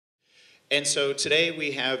And so today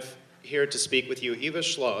we have here to speak with you Eva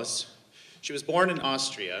Schloss. She was born in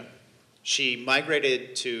Austria. She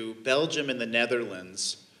migrated to Belgium and the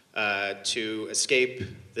Netherlands to escape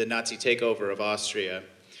the Nazi takeover of Austria.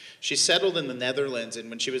 She settled in the Netherlands, and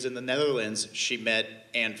when she was in the Netherlands, she met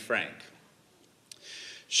Anne Frank.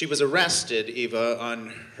 She was arrested, Eva,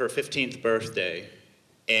 on her 15th birthday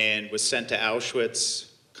and was sent to Auschwitz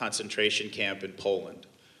concentration camp in Poland.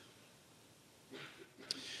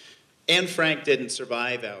 Anne Frank didn't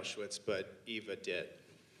survive Auschwitz, but Eva did.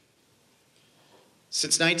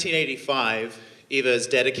 Since 1985, Eva has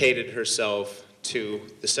dedicated herself to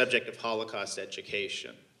the subject of Holocaust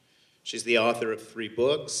education. She's the author of 3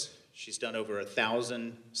 books. She's done over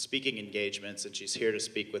 1,000 speaking engagements, and she's here to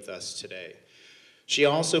speak with us today. She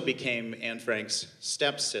also became Anne Frank's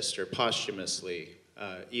stepsister posthumously.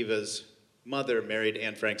 Eva's mother married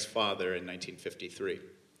Anne Frank's father in 1953.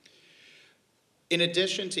 In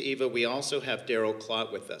addition to Eva, we also have Daryl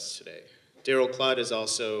Klott with us today. Daryl Klott is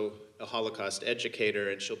also a Holocaust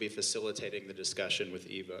educator, and she'll be facilitating the discussion with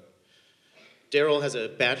Eva. Daryl has a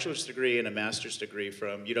bachelor's degree and a master's degree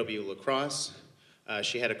from UW-La Crosse.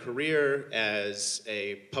 She had a career as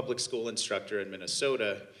a public school instructor in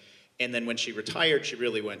Minnesota, and then when she retired, she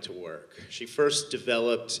really went to work. She first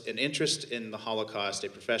developed an interest in the Holocaust, a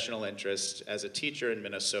professional interest, as a teacher in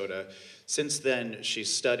Minnesota. Since then,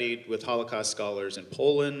 she's studied with Holocaust scholars in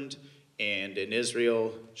Poland and in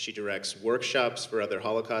Israel. She directs workshops for other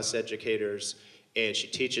Holocaust educators, and she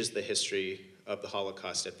teaches the history of the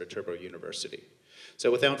Holocaust at Viterbo University. So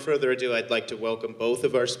without further ado, I'd like to welcome both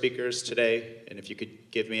of our speakers today, and if you could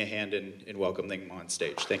give me a hand in welcoming them on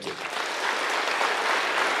stage. Thank you.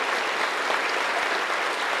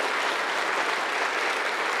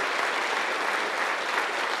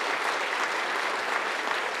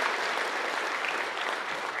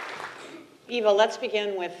 Eva, let's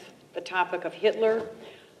begin with the topic of Hitler.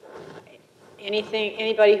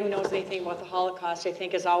 Anybody who knows anything about the Holocaust, I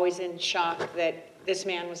think, is always in shock that this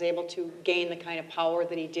man was able to gain the kind of power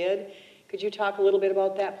that he did. Could you talk a little bit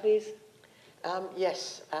about that, please?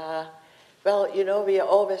 Yes. Well, you know, we are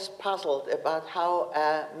always puzzled about how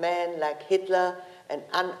a man like Hitler, an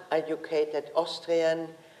uneducated Austrian,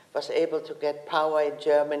 was able to get power in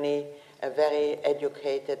Germany, a very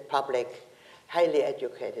educated public, highly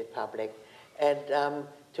educated public. And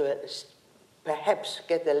to perhaps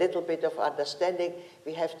get a little bit of understanding,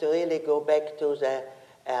 we have to really go back to the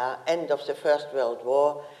end of the First World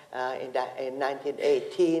War in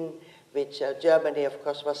 1918, which Germany, of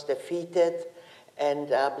course, was defeated, and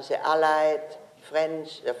the Allied,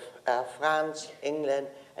 France, England,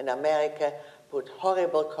 and America put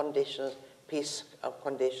horrible conditions, peace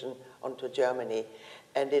conditions, onto Germany.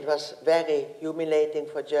 And it was very humiliating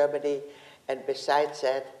for Germany, and besides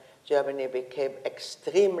that, Germany became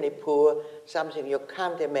extremely poor, something you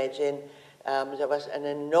can't imagine. There was an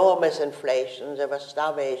enormous inflation, there was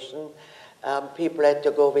starvation. People had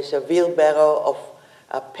to go with a wheelbarrow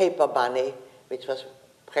of paper money, which was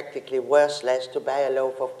practically worthless, to buy a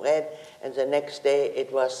loaf of bread, and the next day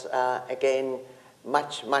it was again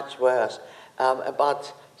much, much worse.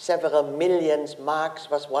 About several million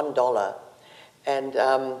marks was $1. And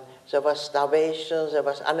there was starvation, there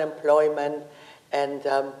was unemployment, and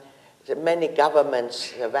many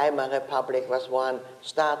governments, the Weimar Republic was one,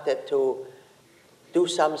 started to do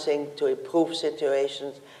something to improve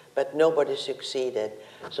situations, but nobody succeeded.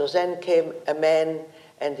 So then came a man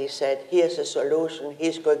and he said, here's a solution,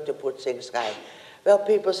 he's going to put things right. Well,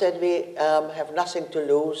 people said, we have nothing to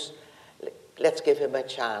lose, let's give him a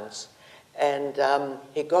chance. And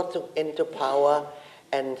he got into power,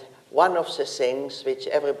 and one of the things which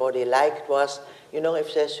everybody liked was, you know,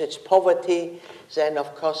 if there's such poverty, then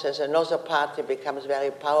of course there's another party becomes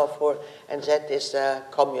very powerful, and that is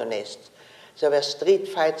communists. There were street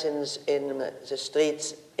fights in the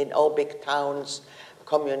streets in all big towns,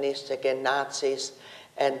 communists against Nazis,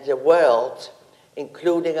 and the world,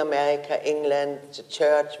 including America, England, the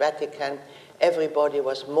Church, Vatican, everybody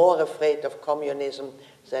was more afraid of communism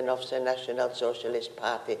than of the National Socialist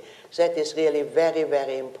Party. That is really very,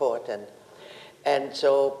 very important. And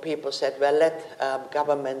so people said, well,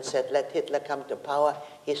 government said, let Hitler come to power,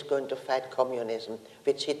 he's going to fight communism,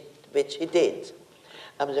 which he did.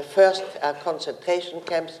 The first concentration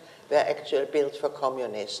camps were actually built for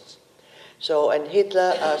communists. So, and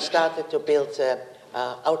Hitler started to build the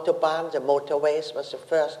Autobahn, the motorways, was the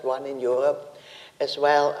first one in Europe. As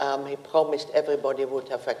well, he promised everybody would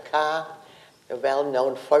have a car, a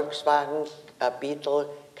well-known Volkswagen, a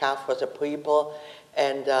Beetle car for the people.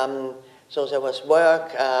 And so there was work,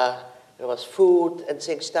 there was food, and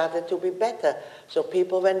things started to be better. So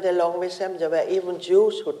people went along with them. There were even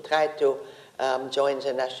Jews who tried to join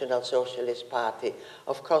the National Socialist Party.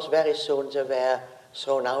 Of course, very soon they were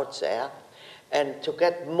thrown out there. And to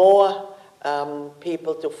get more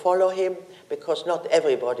people to follow him, because not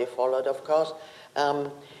everybody followed, of course,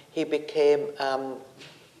 he became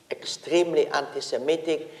extremely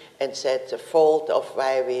anti-Semitic and said the fault of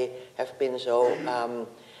why we have been so,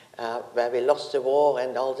 where we lost the war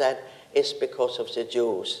and all that is because of the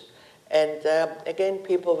Jews. And again,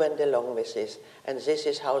 people went along with this. And this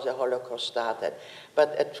is how the Holocaust started.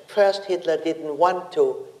 But at first, Hitler didn't want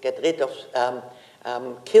to get rid of,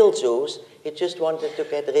 kill Jews. He just wanted to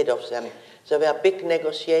get rid of them. There were big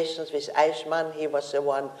negotiations with Eichmann. He was the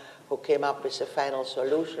one who came up with the final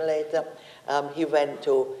solution later. He went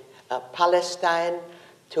to Palestine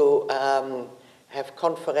to have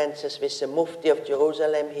conferences with the Mufti of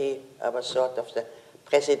Jerusalem. He was sort of the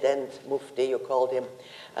President Mufti, you called him.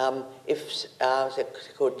 If they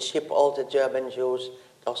could ship all the German Jews,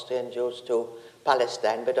 Austrian Jews, to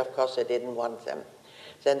Palestine, but of course they didn't want them.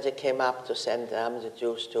 Then they came up to send the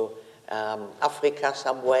Jews to Africa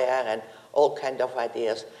somewhere and all kinds of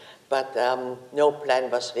ideas. But no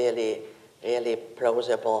plan was really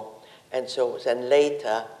plausible. And so then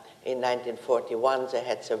later, in 1941, they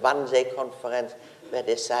had the Wannsee Conference where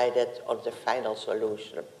they decided on the final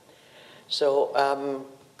solution. So,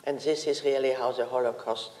 and this is really how the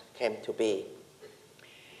Holocaust came to be.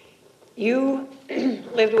 You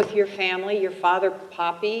lived with your family, your father,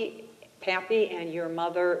 Pappy, and your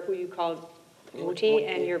mother, who you called Mutti,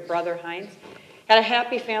 and your brother, Heinz. Had a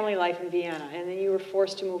happy family life in Vienna, and then you were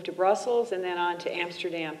forced to move to Brussels and then on to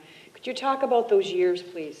Amsterdam. Could you talk about those years,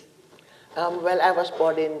 please? Well, I was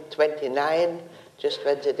born in 29, just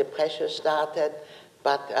when the Depression started,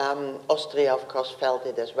 but Austria, of course, felt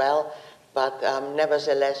it as well. But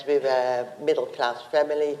nevertheless, we were a middle-class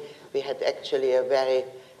family. We had actually a very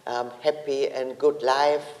happy and good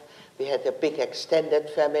life. We had a big extended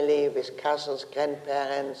family with cousins,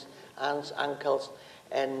 grandparents, aunts, uncles,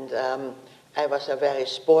 and I was a very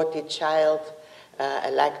sporty child. I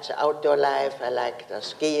liked the outdoor life. I liked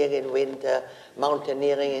skiing in winter,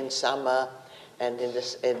 mountaineering in summer, and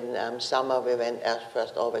in summer we went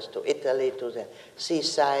first always to Italy, to the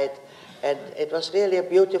seaside, and it was really a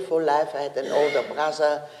beautiful life. I had an older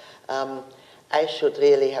brother. I should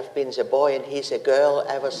really have been the boy, and he's a girl.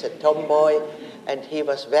 I was a tomboy, and he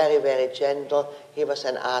was very, very gentle. He was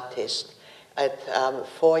an artist. At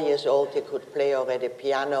 4 years old, he could play already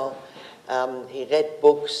piano. He read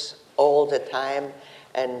books all the time,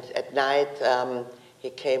 and at night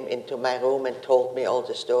he came into my room and told me all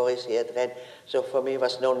the stories he had read. So for me, there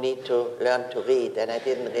was no need to learn to read, and I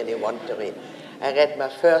didn't really want to read. I read my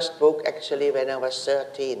first book actually when I was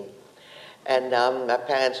 13. And my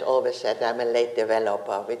parents always said I'm a late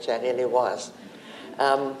developer, which I really was.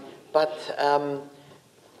 But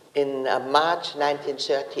in March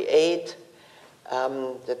 1938,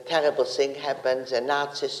 the terrible thing happened. The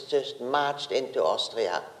Nazis just marched into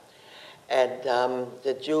Austria. And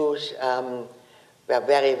the Jews were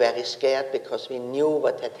very, very scared because we knew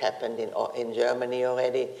what had happened in Germany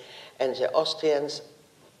already. And the Austrians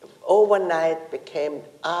overnight became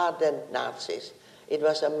ardent Nazis. It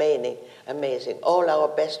was amazing. All our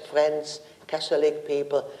best friends, Catholic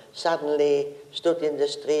people, suddenly stood in the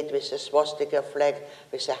street with a swastika flag,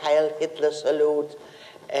 with a Heil Hitler salute.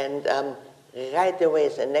 And right away,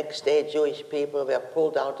 the next day, Jewish people were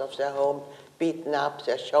pulled out of their homes, beaten up,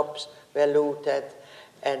 their shops were looted.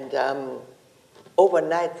 And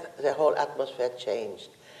overnight, the whole atmosphere changed.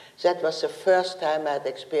 That was the first time I had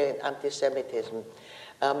experienced anti-Semitism.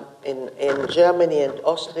 In Germany and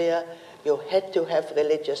Austria, you had to have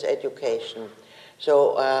religious education.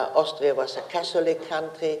 So Austria was a Catholic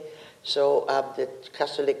country, so the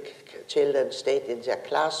Catholic children stayed in their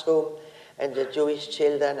classroom, and the Jewish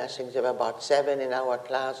children, I think there were about 7 in our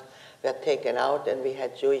class, were taken out, and we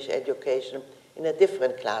had Jewish education in a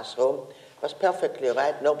different classroom. It was perfectly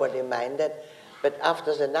right, nobody minded. But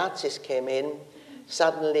after the Nazis came in,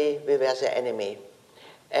 suddenly we were the enemy.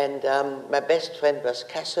 And my best friend was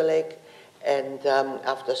Catholic, and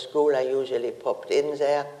after school I usually popped in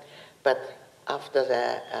there. But after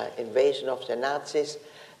the invasion of the Nazis,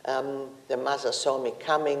 the mother saw me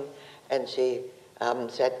coming, and she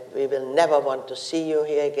said, "We will never want to see you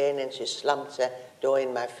here again," and she slammed the door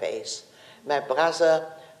in my face. My brother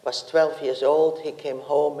was 12 years old. He came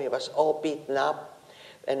home. He was all beaten up,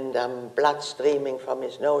 and blood streaming from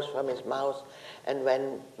his nose, from his mouth. And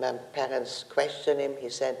when my parents questioned him, he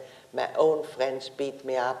said, "My own friends beat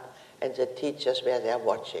me up, and the teachers were there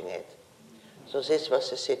watching it." So this was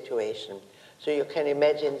the situation. So you can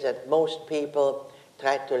imagine that most people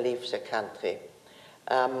tried to leave the country.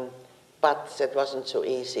 But that wasn't so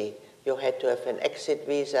easy. You had to have an exit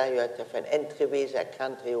visa, you had to have an entry visa, a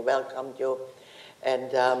country who welcomed you.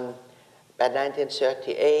 And by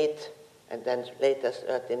 1938, and then later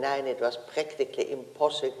 39, it was practically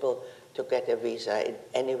impossible to get a visa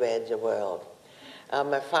anywhere in the world.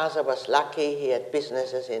 My father was lucky. He had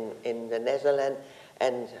businesses in the Netherlands,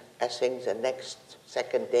 and I think the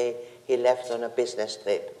second day he left on a business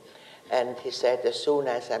trip. And he said, as soon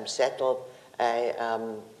as I'm settled, I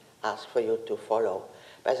ask for you to follow.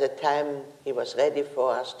 By the time he was ready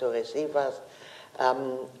for us to receive us,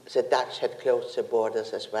 the Dutch had closed the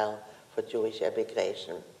borders as well for Jewish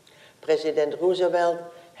immigration. President Roosevelt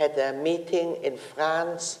had a meeting in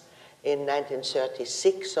France in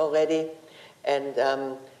 1936 already,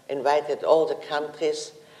 and invited all the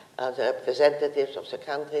countries, the representatives of the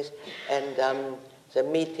countries, and the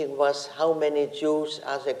meeting was how many Jews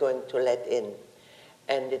are they going to let in?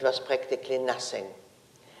 And it was practically nothing.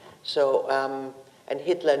 So, and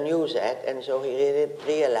Hitler knew that, and so he really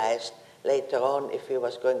realized later on if he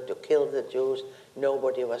was going to kill the Jews,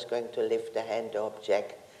 nobody was going to lift a hand or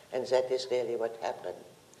object, and that is really what happened.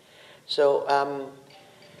 So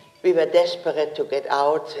we were desperate to get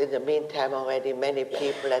out. In the meantime, already many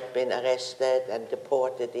people had been arrested and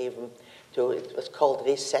deported even to, it was called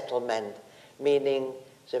resettlement, meaning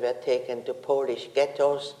they were taken to Polish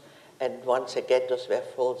ghettos, and once the ghettos were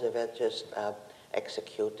full, they were just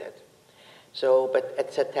executed. So, but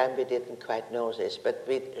at that time we didn't quite know this, but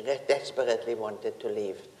we desperately wanted to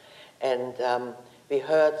leave. And we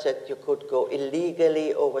heard that you could go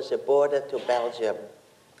illegally over the border to Belgium.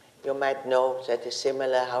 You might know that is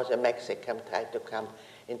similar how the Mexicans try to come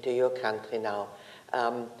into your country now.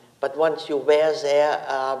 But once you were there,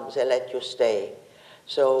 they let you stay.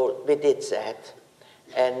 So we did that.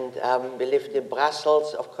 And we lived in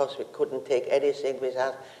Brussels. Of course, we couldn't take anything with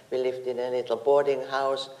us. We lived in a little boarding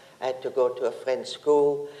house. I had to go to a French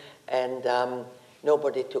school, and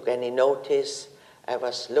nobody took any notice. I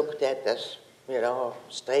was looked at as, you know,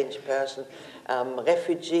 a strange person.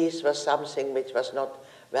 Refugees was something which was not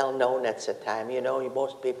well known at the time. You know,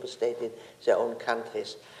 most people stayed in their own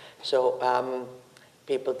countries. So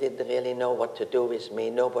people didn't really know what to do with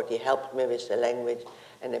me. Nobody helped me with the language,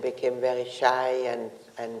 and I became very shy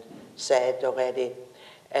and sad already.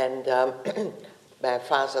 And my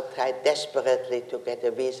father tried desperately to get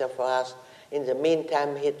a visa for us. In the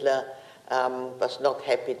meantime, Hitler was not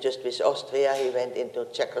happy just with Austria. He went into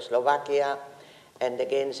Czechoslovakia, and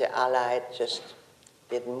again the Allies just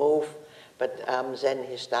didn't move. But then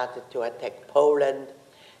he started to attack Poland,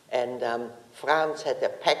 and France had a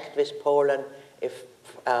pact with Poland. If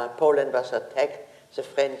Poland was attacked, the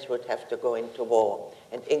French would have to go into war.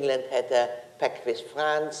 And England had a pact with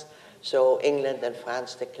France, so England and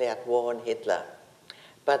France declared war on Hitler.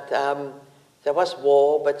 But there was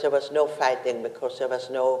war, but there was no fighting because there was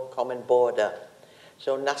no common border.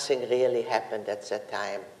 So nothing really happened at that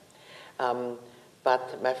time.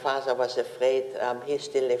 But my father was afraid, he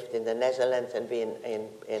still lived in the Netherlands and we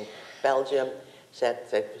in Belgium,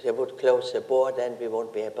 that they would close the border and we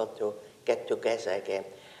won't be able to get together again.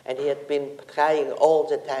 And he had been trying all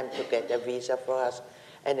the time to get a visa for us.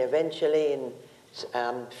 And eventually in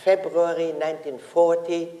February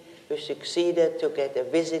 1940, we succeeded to get a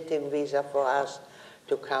visiting visa for us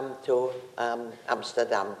to come to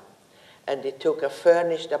Amsterdam. And it took a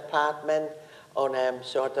furnished apartment on a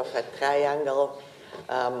sort of a triangle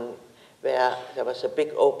where there was a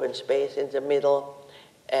big open space in the middle.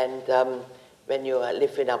 And when you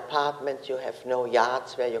live in apartments, you have no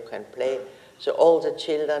yards where you can play. So all the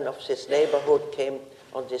children of this neighborhood came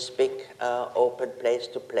on this big open place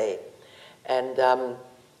to play. And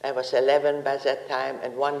I was 11 by that time,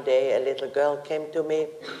 and one day a little girl came to me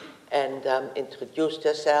and introduced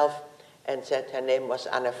herself and said her name was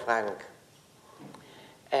Otto Frank.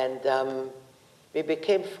 And we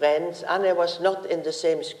became friends. Anne was not in the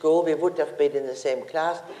same school. We would have been in the same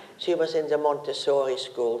class. She was in the Montessori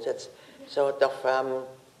school. That's sort of,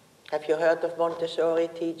 have you heard of Montessori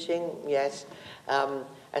teaching? Yes.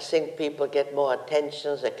 I think people get more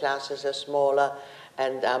attention. The classes are smaller.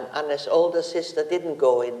 And Anne's older sister didn't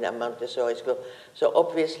go in the Montessori school. So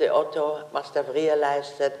obviously Otto must have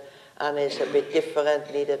realized that Anne is a bit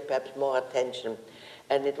different, needed perhaps more attention.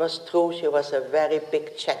 And it was true, she was a very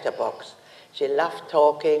big chatterbox. She loved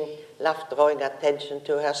talking, loved drawing attention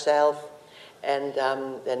to herself, and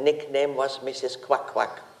the nickname was Mrs. Quack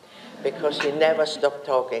Quack, because she never stopped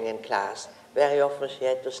talking in class. Very often she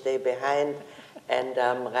had to stay behind and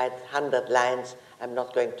write 100 lines. I'm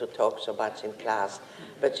not going to talk so much in class,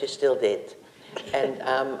 but she still did. And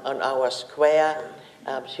on our square,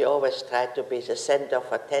 she always tried to be the center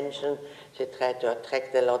of attention. She tried to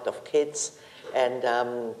attract a lot of kids and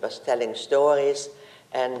was telling stories.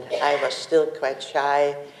 And I was still quite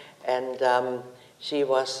shy, and she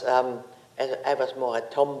was, I was more a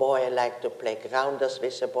tomboy. I liked to play grounders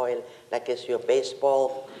with a boy, like it's your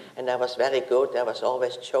baseball. And I was very good. I was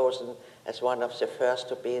always chosen as one of the first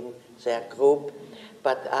to be in their group.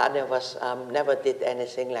 But Anne was, never did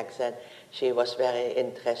anything like that. She was very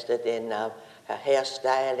interested in her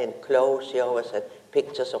hairstyle, in clothes. She always had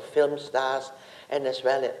pictures of film stars, and as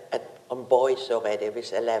well on boys already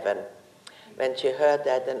with 11. When she heard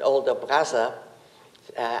that an older brother,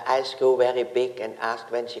 eyes grew very big and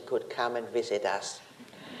asked when she could come and visit us.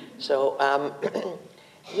 So,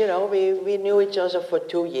 you know, we knew each other for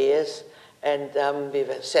 2 years, and we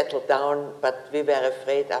were settled down, but we were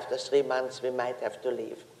afraid after 3 months we might have to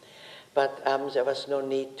leave. But there was no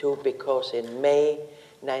need to, because in May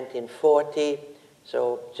 1940,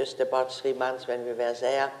 so just about 3 months when we were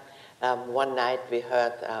there, one night we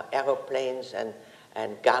heard aeroplanes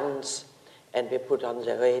and guns, and we put on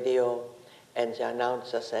the radio, and the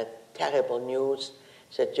announcer said, terrible news,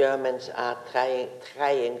 the Germans are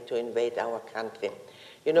trying to invade our country.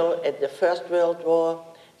 You know, at the First World War,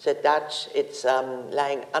 the Dutch, it's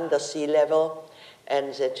lying under sea level,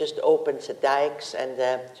 and they just opened the dikes, and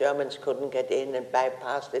the Germans couldn't get in and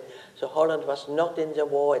bypassed it. So Holland was not in the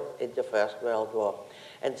war in the First World War.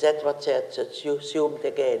 And that's what they assumed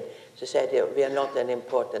again. They said, we are not an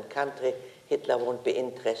important country, Hitler won't be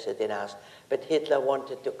interested in us. But Hitler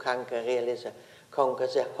wanted to conquer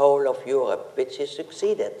the whole of Europe, which he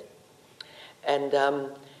succeeded. And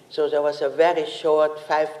so there was a very short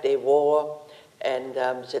 5-day war, and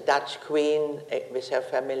the Dutch queen with her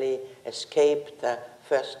family escaped,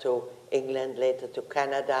 first to England, later to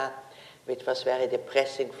Canada, which was very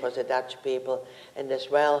depressing for the Dutch people. And as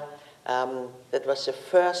well, that was the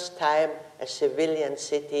first time a civilian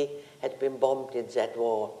city had been bombed in that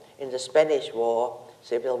war. In the Spanish War,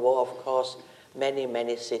 Civil War, of course, many,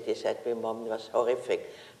 many cities had been bombed. It was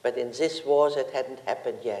horrific. But in this war, that hadn't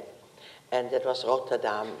happened yet. And that was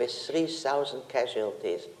Rotterdam, with 3,000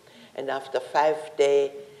 casualties. And after 5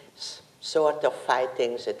 days sort of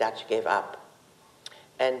fighting, the Dutch gave up.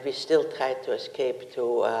 And we still tried to escape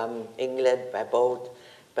to England by boat,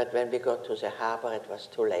 but when we got to the harbor, it was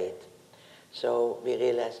too late. So we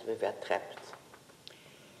realized we were trapped.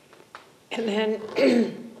 And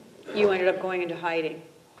then you ended up going into hiding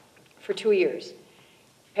for 2 years.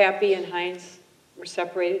 Pappy and Heinz were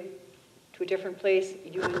separated to a different place,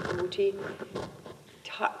 you and Muti.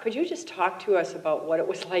 Could you just talk to us about what it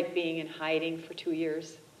was like being in hiding for 2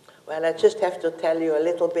 years? Well, I just have to tell you a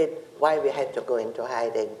little bit why we had to go into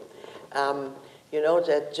hiding. You know,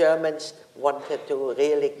 the Germans wanted to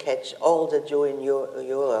really catch all the Jews in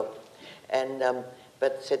Europe, and,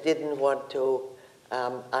 but they didn't want to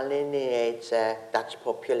alienate the Dutch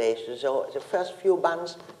population. So the first few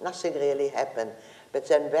months, nothing really happened. But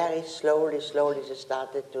then very slowly, they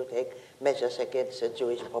started to take measures against the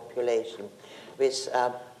Jewish population, with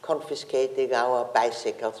confiscating our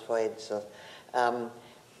bicycles, for instance.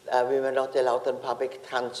 We were not allowed on public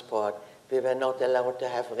transport. We were not allowed to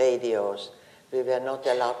have radios. We were not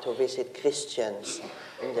allowed to visit Christians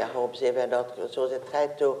in their homes. They were not, so they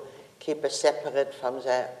tried to keep us separate from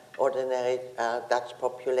the ordinary Dutch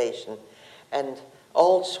population. And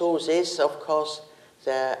all through this, of course,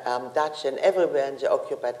 the Dutch and everywhere in the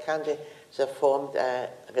occupied country, they formed a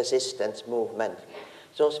resistance movement.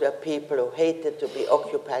 Those were people who hated to be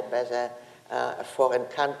occupied by a foreign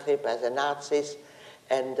country, by the Nazis,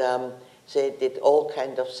 and they did all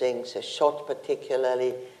kinds of things. They shot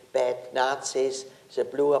particularly bad Nazis, they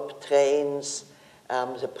blew up trains,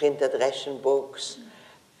 they printed ration books,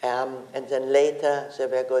 and then later they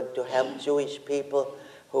were going to help Jewish people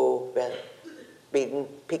who were being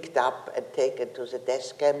picked up and taken to the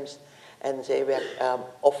death camps, and they were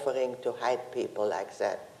offering to hide people like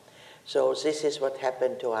that. So this is what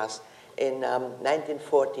happened to us. In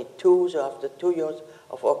 1942, so after 2 years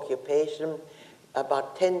of occupation,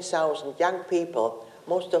 about 10,000 young people,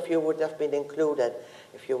 most of you would have been included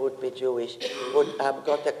if you would be Jewish, would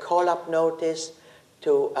got a call-up notice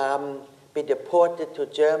to be deported to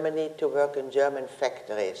Germany to work in German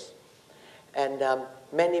factories. And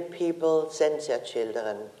many people sent their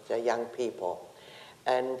children, their young people,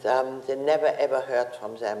 and they never ever heard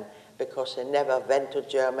from them, because they never went to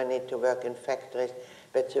Germany to work in factories,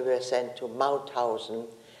 but they were sent to Mauthausen,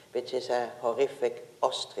 which is a horrific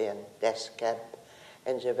Austrian death camp,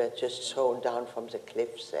 and they were just thrown down from the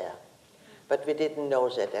cliffs there. But we didn't know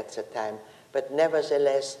that at the time. But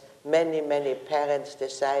nevertheless, many, many parents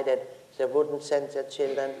decided They wouldn't send their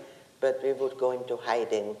children, but we would go into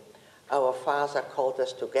hiding. Our father called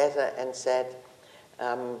us together and said,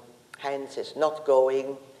 Heinz is not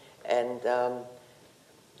going, and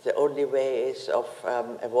the only way is of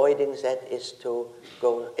avoiding that is to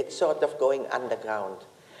go, it's sort of going underground.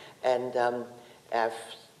 And I've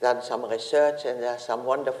done some research, and there are some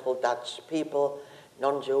wonderful Dutch people,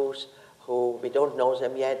 non-Jews, who we don't know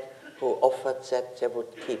them yet, who offered that they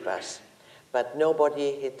would keep us. But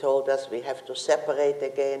nobody, he told us, we have to separate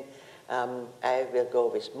again. I will go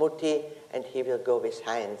with Mutti, and he will go with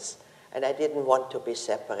Heinz. And I didn't want to be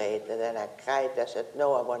separated, and I cried. I said,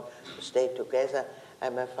 no, I want to stay together.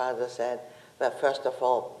 And my father said, well, first of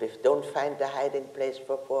all, we don't find a hiding place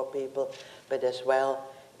for poor people, but as well,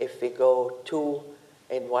 if we go two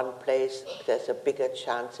in one place, there's a bigger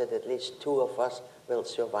chance that at least two of us will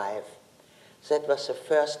survive. So that was the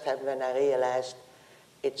first time when I realized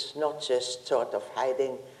it's not just sort of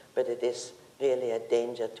hiding, but it is really a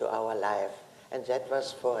danger to our life. And that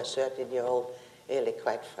was, for a 13-year-old, really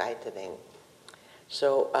quite frightening.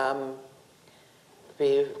 So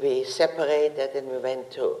we separated and we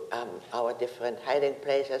went to our different hiding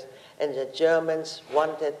places. And the Germans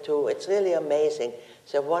wanted to, it's really amazing,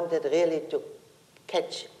 they wanted really to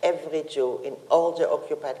catch every Jew in all the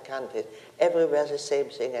occupied countries. Everywhere the same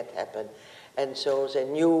thing had happened. And so they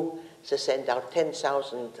knew, they sent out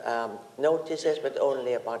 10,000 notices, but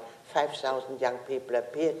only about 5,000 young people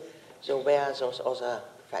appeared. So where are those other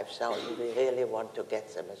 5,000? We really want to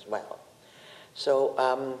get them as well. So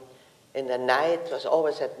in the night, it was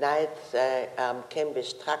always at night, they came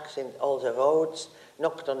with trucks in all the roads,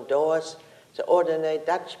 knocked on doors. The ordinary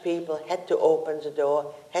Dutch people had to open the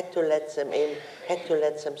door, had to let them in, had to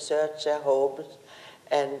let them search their homes,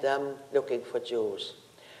 and looking for Jews.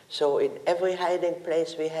 So in every hiding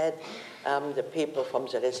place we had, the people from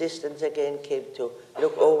the resistance again came to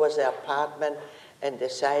look over their apartment and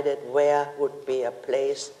decided where would be a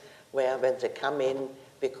place where, when they come in,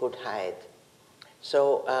 we could hide.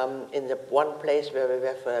 So in the one place where we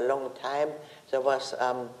were for a long time, there was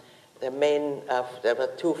the main, there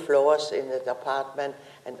were 2 floors in the apartment,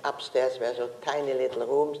 and upstairs were those tiny little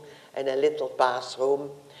rooms and a little bathroom.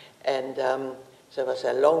 And there was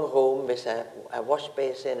a long room with a wash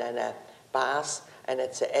basin and a bath, and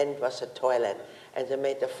at the end was a toilet. And they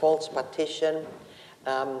made a false partition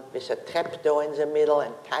with a trapdoor in the middle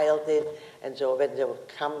and tiled it. And so when they would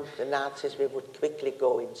come, the Nazis, we would quickly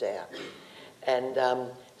go in there. And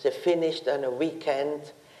they finished on a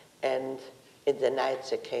weekend, and in the night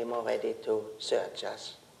they came already to search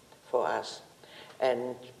us, for us.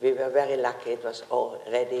 And we were very lucky, it was all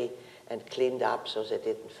ready and cleaned up so they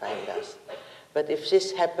didn't find us. But if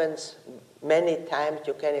this happens many times,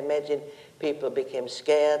 you can imagine people became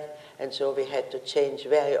scared, and so we had to change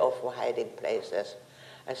very often hiding places.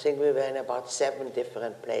 I think we were in about 7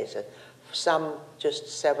 different places. Some just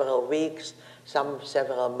several weeks, some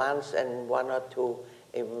several months, and 1 or 2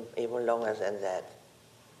 even longer than that.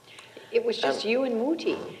 It was just you and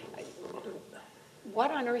Mutti.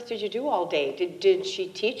 What on earth did you do all day? Did she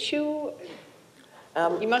teach you?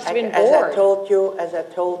 You must have been bored. As I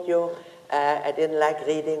told you, I didn't like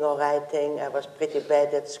reading or writing. I was pretty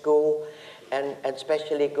bad at school, and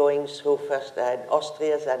especially going through first in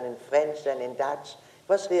Austrian and in French and in Dutch. It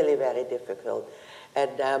was really very difficult.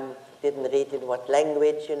 And didn't read in what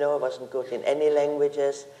language, you know, I wasn't good in any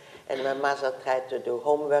languages. And my mother tried to do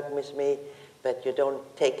homework with me, but you don't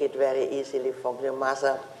take it very easily from your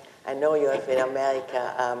mother. I know you have in America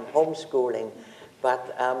homeschooling,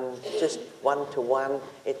 but just one-to-one,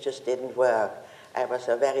 it just didn't work. I was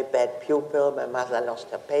a very bad pupil. My mother lost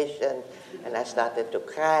her patience, and I started to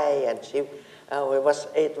cry, and she,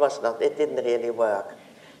 it didn't really work.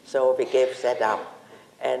 So we gave that up.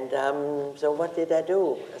 And so what did I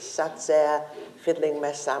do? I sat there, fiddling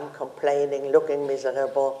my thumb, complaining, looking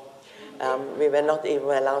miserable. We were not even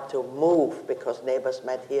allowed to move because neighbors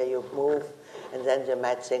might hear you move, and then they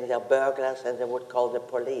might think they're burglars, and they would call the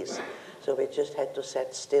police. So we just had to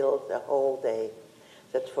sit still the whole day.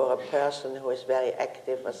 That for a person who is very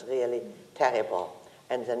active was really terrible.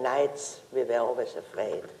 And the nights, we were always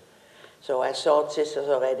afraid. So I thought this is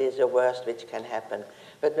already the worst which can happen.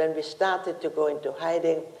 But when we started to go into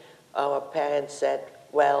hiding, our parents said,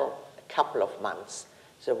 well, a couple of months.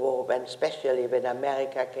 The war, especially when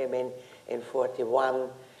America came in 41,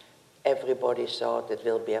 everybody thought it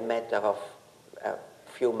will be a matter of a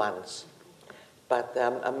few months. But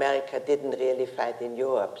America didn't really fight in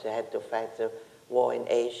Europe. They had to fight the war in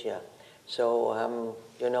Asia. So,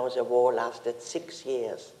 you know, the war lasted 6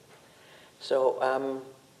 years. So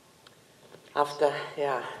after,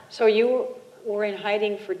 yeah. So you were in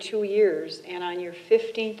hiding for 2 years, and on your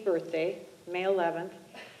 15th birthday, May 11th,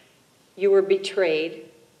 you were betrayed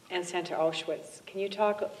and sent to Auschwitz. Can you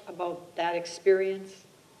talk about that experience?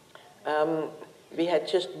 We had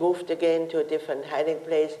just moved again to a different hiding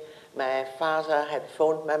place. My father had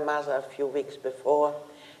phoned my mother a few weeks before.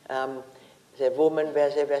 The woman where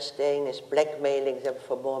they were staying is blackmailing them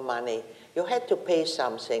for more money. You had to pay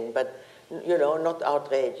something, but you know, not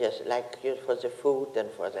outrageous, like for the food and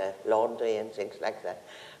for the laundry and things like that.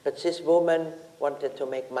 But this woman wanted to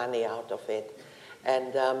make money out of it.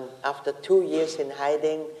 And after 2 years in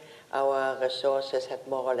hiding, our resources had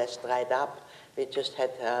more or less dried up. We just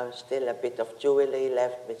had still a bit of jewelry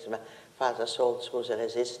left, which my father sold through the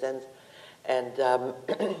resistance. And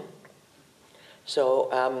so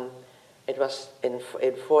it was in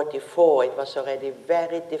 1944, it was already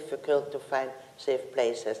very difficult to find safe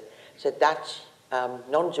places. The Dutch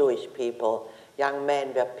non-Jewish people, young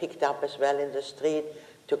men, were picked up as well in the street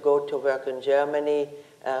to go to work in Germany.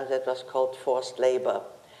 That was called forced labor.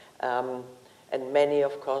 And many,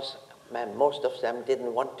 of course, most of them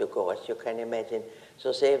didn't want to go, as you can imagine,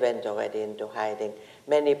 so they went already into hiding.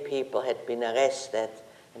 Many people had been arrested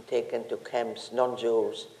and taken to camps,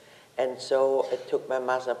 non-Jews. And so it took my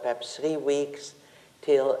mother perhaps 3 weeks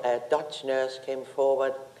till a Dutch nurse came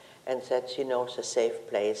forward and said she knows a safe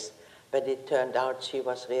place. But it turned out she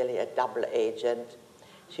was really a double agent.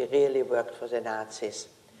 She really worked for the Nazis.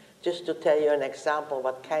 Just to tell you an example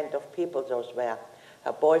what kind of people those were.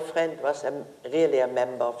 Her boyfriend was really a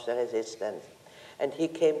member of the resistance. And he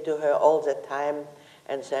came to her all the time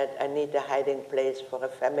and said, I need a hiding place for a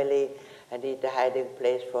family. I need a hiding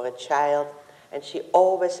place for a child. And she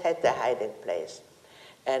always had a hiding place.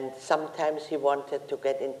 And sometimes he wanted to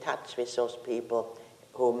get in touch with those people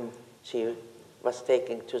whom she was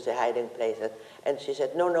taking to the hiding places. And she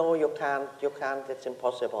said, no, no, you can't, it's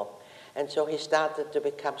impossible. And so he started to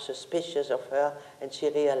become suspicious of her, and she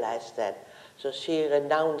realized that. So she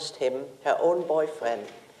renounced him, her own boyfriend,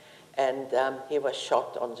 and he was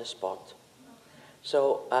shot on the spot.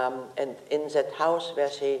 So, and in that house where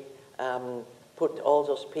she put all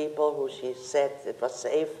those people who she said it was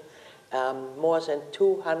safe, more than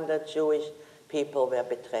 200 Jewish people were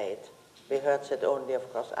betrayed. We heard that only,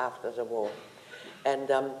 of course, after the war.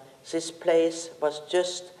 And this place was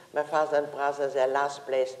just, my father and brother, their last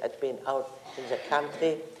place had been out in the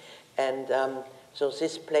country. And so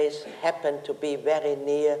this place happened to be very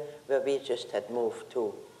near where we just had moved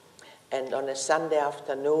to. And on a Sunday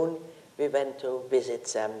afternoon, we went to visit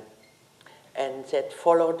them. And they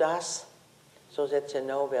followed us so that they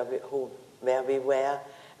know where we were.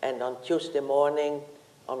 And on Tuesday morning,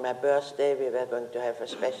 on my birthday, we were going to have a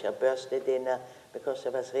special birthday dinner because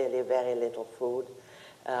there was really very little food.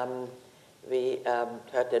 We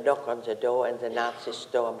heard a knock on the door, and the Nazis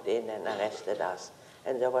stormed in and arrested us.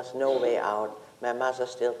 And there was no way out. My mother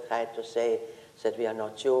still tried to say that we are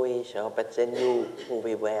not Jewish, but they knew who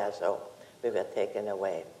we were, so we were taken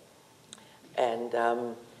away.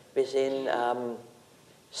 And within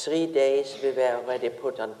 3 days, we were already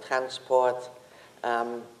put on transport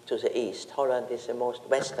to the east. Holland is the most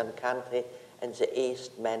western country, and the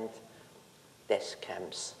east meant death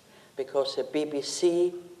camps. Because the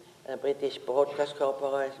BBC, the British Broadcast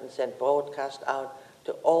Corporation, sent broadcast out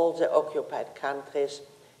to all the occupied countries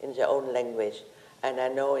in their own language. And I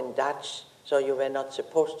know in Dutch, so you were not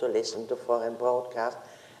supposed to listen to foreign broadcast.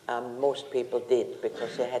 Most people did,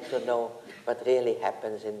 because they had to know what really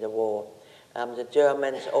happens in the war. The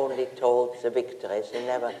Germans only told the victories. They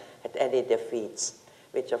never had any defeats,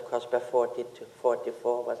 which of course by 1940 to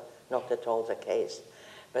 1944 was not at all the case.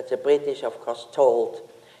 But the British, of course, told,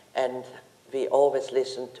 and we always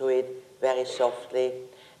listened to it very softly.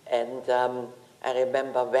 And I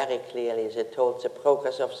remember very clearly they told the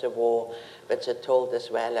progress of the war, but they told as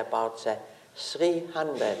well about the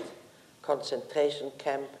 300 concentration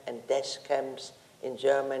camp and death camps in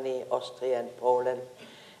Germany, Austria, and Poland.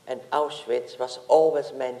 And Auschwitz was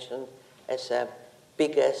always mentioned as the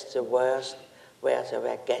biggest, the worst, where there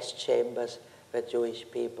were gas chambers where Jewish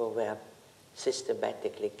people were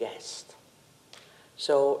systematically gassed.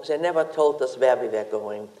 So they never told us where we were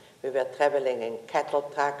going. We were traveling in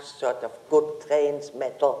cattle trucks, sort of good trains,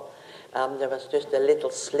 metal. There was just a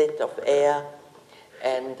little slit of air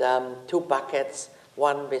and 2 buckets,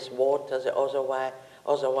 one with water, the other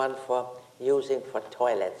one for using for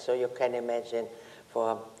toilets. So you can imagine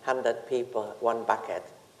for 100 people, 1 bucket.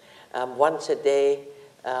 Once a day,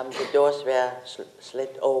 the doors were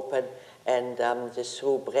slit open, and they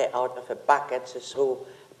threw bread out of a bucket. They threw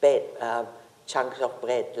chunks of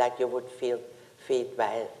bread like you would feed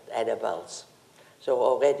wild animals. So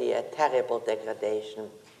already a terrible degradation.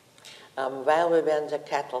 While we were in the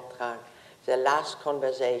cattle truck, the last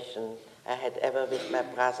conversation I had ever with my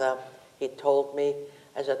brother, he told me,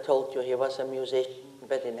 as I told you, he was a musician,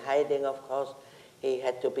 but in hiding, of course, he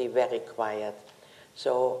had to be very quiet.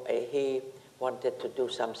 So he wanted to do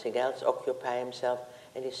something else, occupy himself,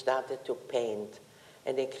 and he started to paint.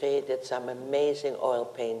 And he created some amazing oil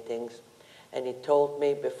paintings. And he told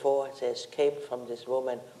me before they escaped from this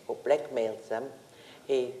woman who blackmailed them,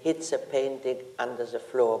 he hid the painting under the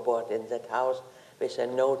floorboard in that house with a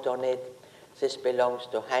note on it. This belongs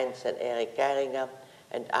to Heinz and Erich Geringer,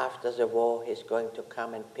 and after the war he's going to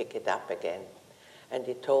come and pick it up again. And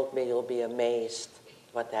he told me, you'll be amazed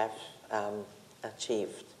what I've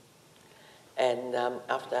achieved. And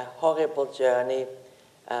after a horrible journey,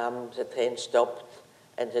 the train stopped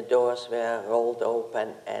and the doors were rolled open,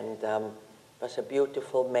 and it was a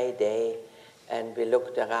beautiful May day, and we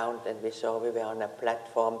looked around and we saw we were on a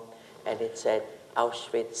platform and it said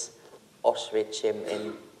Auschwitz, Oswiecim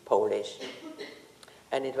in Polish.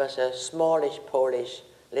 And it was a smallish Polish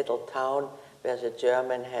little town where the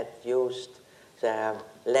German had used the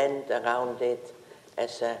land around it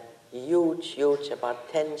as a huge, about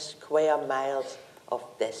 10 square miles of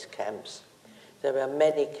death camps. There were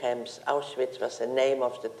many camps. Auschwitz was the name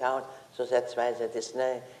of the town, so that's why that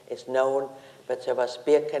is known. But there was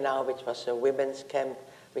Birkenau, which was a women's camp,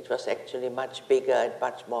 which was actually much bigger and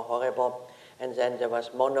much more horrible. And then there was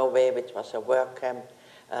Monoway, which was a work camp.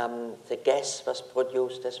 The gas was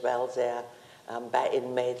produced as well there, by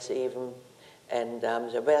inmates even. And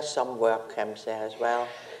there were some work camps there as well.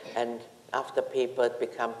 And after people had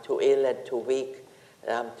become too ill and too weak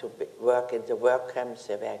to work in the work camps,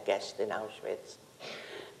 they were gassed in Auschwitz.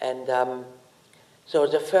 And so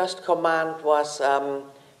the first command was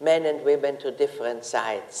men and women to different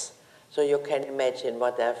sides. So you can imagine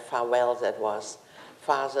what a farewell that was.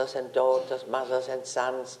 Fathers and daughters, mothers and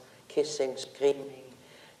sons, kissing, screaming,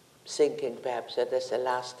 thinking perhaps that is the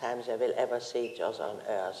last time they will ever see each other on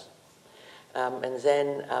earth. And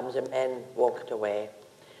then the men walked away.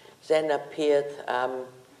 Then appeared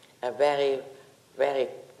a very, very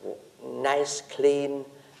nice, clean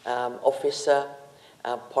officer,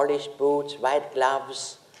 polished boots, white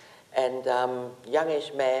gloves, and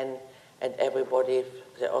youngish man, and everybody,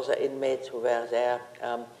 the other inmates who were there,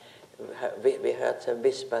 we heard them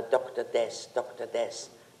whisper, Dr. Des,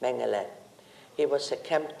 Mengele. He was a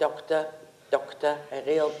camp doctor, a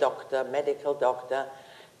real doctor, medical doctor,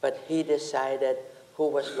 but he decided who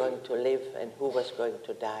was going to live and who was going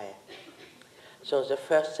to die. So the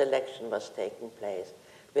first selection was taking place.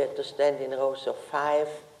 We had to stand in rows of 5.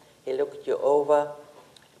 He looked you over,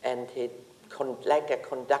 and he, like a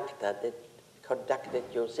conductor, that conducted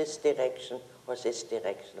you this direction or this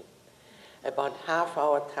direction. About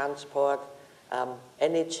half-hour transport,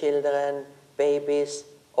 any children, babies,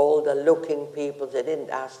 older-looking people, they didn't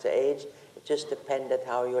ask the age, it just depended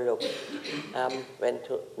how you looked, went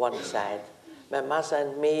to one side. My mother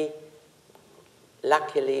and me,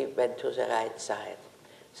 luckily, went to the right side.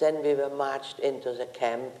 Then we were marched into the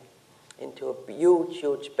camp, into a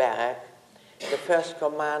huge barrack. The first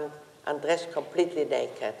command, undressed completely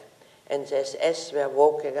naked. And the SS were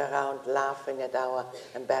walking around laughing at our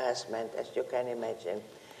embarrassment, as you can imagine.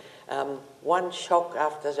 One shock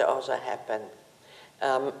after the other happened.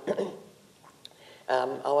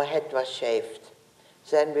 Our head was shaved.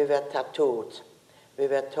 Then we were tattooed. We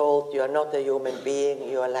were told, you are not a human being,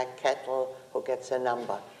 you are like cattle who gets a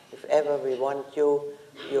number. If ever we want you,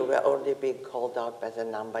 you were only being called out by the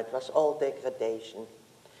number. It was all degradation.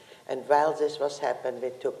 And while this was happening,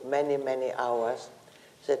 it took many, many hours.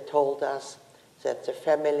 They told us that the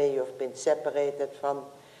family you've been separated from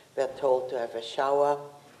were told to have a shower,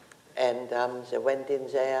 and they went in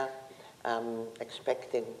there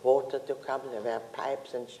expecting water to come. There were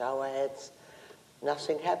pipes and shower heads.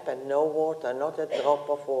 Nothing happened, no water, not a drop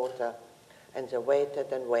of water. And they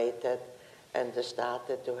waited and waited, and they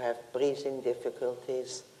started to have breathing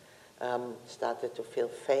difficulties, started to feel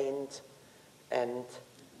faint, and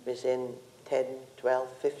within 10, 12,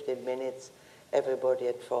 15 minutes, everybody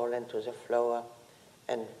had fallen to the floor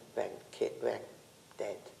and were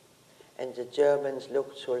dead. And the Germans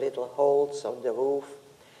looked through little holes on the roof,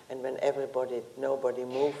 and when nobody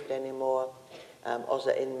moved anymore,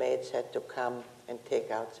 other inmates had to come and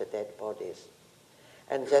take out the dead bodies.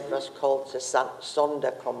 And that was called the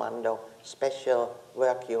Sonderkommando, Special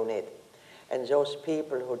Work Unit. And those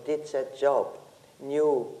people who did that job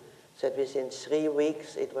knew that within 3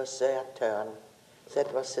 weeks it was their turn.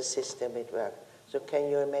 That was the system it worked. So can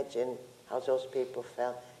you imagine how those people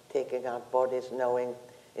felt taking out bodies knowing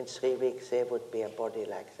in 3 weeks there would be a body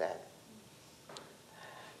like that?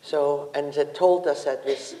 So, and they told us that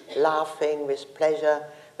with laughing, with pleasure,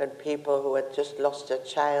 when people who had just lost their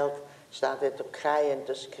child started to cry and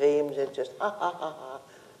to scream, they just, ha, ha, ha, ha,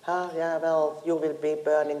 ha, yeah, well, you will be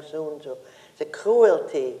burning soon too. The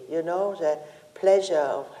cruelty, you know, the pleasure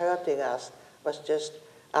of hurting us was just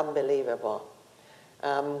unbelievable.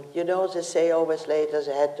 You know, they say always later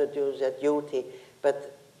they had to do their duty,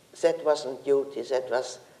 but that wasn't duty, that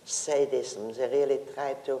was sadism. They really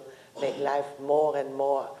tried to make life more and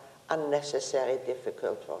more unnecessarily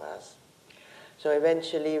difficult for us. So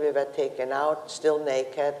eventually we were taken out, still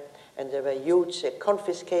naked, and they were huge. They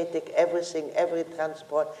confiscated everything, every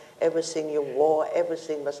transport, everything you wore,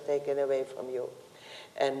 everything was taken away from you.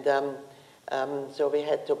 And so we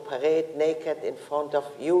had to parade naked in front of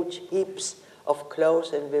huge heaps of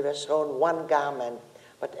clothes, and we were thrown one garment,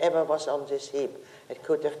 whatever was on this heap. It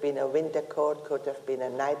could have been a winter coat, could have been a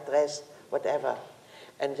night dress, whatever.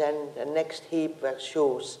 And then the next heap were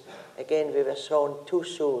shoes. Again, we were thrown 2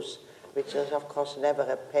 shoes, which was, of course, never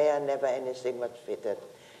a pair, never anything was fitted.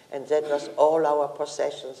 And that was all our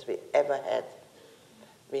possessions we ever had.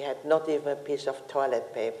 We had not even a piece of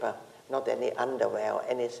toilet paper, not any underwear or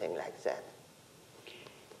anything like that.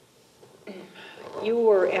 You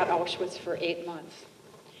were at Auschwitz for 8 months.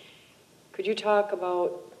 Could you talk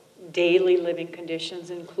about daily living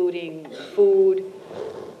conditions, including food,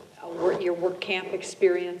 your work camp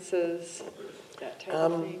experiences, that type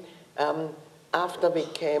of thing? After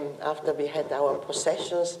we had our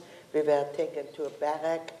possessions, we were taken to a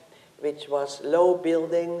barrack, which was low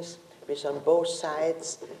buildings with on both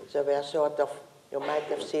sides. There were sort of, you might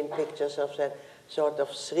have seen pictures of that, sort of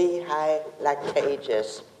 3 high like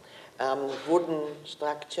cages, wooden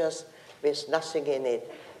structures with nothing in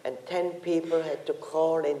it. And 10 people had to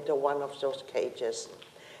crawl into one of those cages.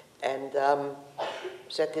 And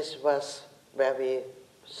that was where we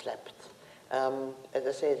slept. As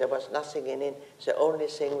I say, there was nothing in it. The only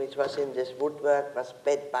thing which was in this woodwork was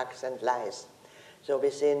bed bugs and lice. So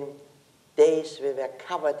within days we were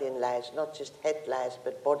covered in lice, not just head lice,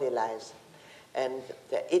 but body lice. And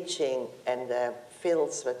the itching and the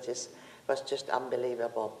filth was just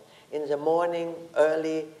unbelievable. In the morning,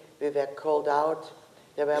 early, we were called out.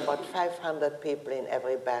 There were about 500 people in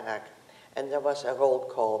every barrack, and there was a roll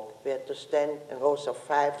call. We had to stand in rows of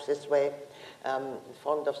 5 this way in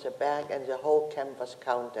front of the barrack, and the whole camp was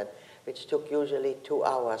counted, which took usually 2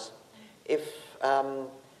 hours. If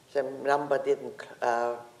the number it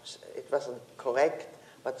wasn't correct,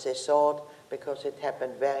 what they thought, because it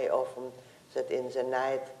happened very often that in the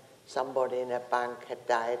night somebody in a bank had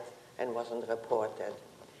died and wasn't reported.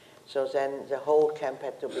 So then the whole camp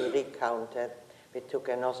had to be recounted. It took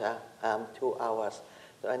another 2 hours.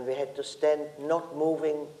 And we had to stand not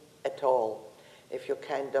moving at all. If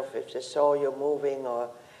they saw you moving or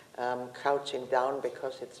crouching down,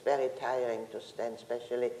 because it's very tiring to stand,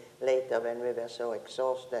 especially later when we were so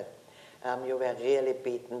exhausted. You were really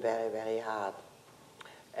beaten very, very hard.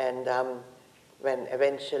 And when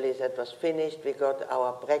eventually that was finished, we got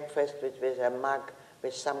our breakfast, which was a mug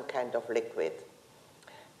with some kind of liquid.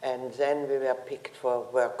 And then we were picked for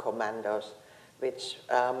work commandos, which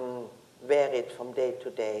varied from day to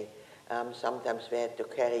day. Sometimes we had to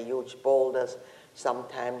carry huge boulders.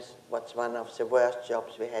 Sometimes, what's one of the worst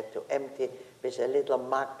jobs, we had to empty with a little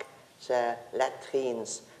mug the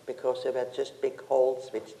latrines, because there were just big holes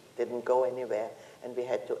which didn't go anywhere, and we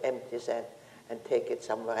had to empty that and take it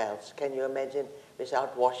somewhere else. Can you imagine?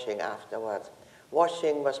 Without washing afterwards.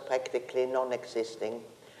 Washing was practically non-existing,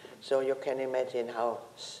 so you can imagine how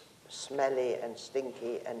smelly and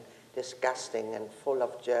stinky and disgusting and full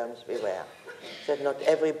of germs we were. That not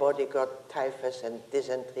everybody got typhus and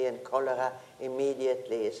dysentery and cholera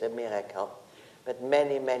immediately is a miracle. But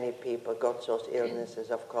many, many people got those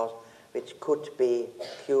illnesses, of course, which could be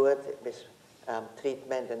cured with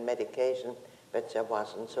treatment and medication, but there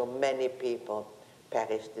wasn't. So many people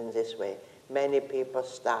perished in this way. Many people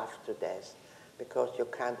starved to death because you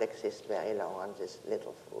can't exist very long on this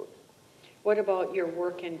little food. What about your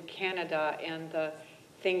work in Canada and the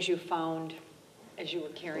things you found as you were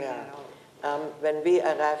carrying that out? When we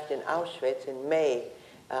arrived in Auschwitz in May,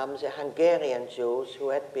 the Hungarian Jews, who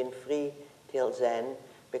had been free till then,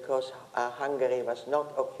 because Hungary was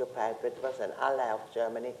not occupied, but was an ally of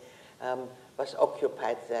Germany, was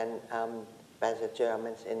occupied then by the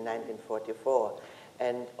Germans in 1944.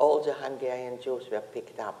 And all the Hungarian Jews were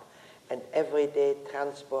picked up. And every day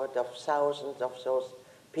transport of thousands of those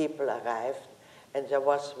people arrived. And there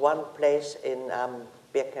was one place in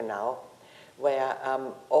Birkenau where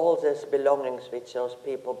all these belongings which those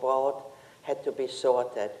people brought had to be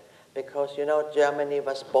sorted. Because, you know, Germany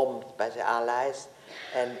was bombed by the Allies,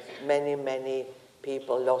 and many, many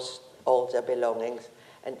people lost all their belongings,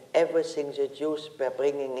 and everything the Jews were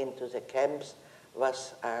bringing into the camps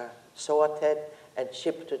was sorted and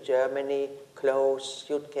shipped to Germany: clothes,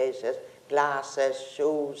 suitcases, glasses,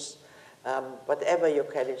 shoes, whatever you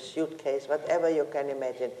can, suitcase, whatever you can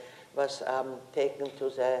imagine, was taken to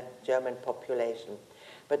the German population.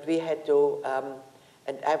 But we had to,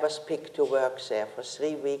 and I was picked to work there for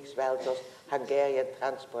 3 weeks while those Hungarian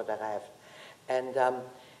transport arrived. And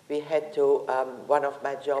we had to, one of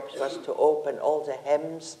my jobs was to open all the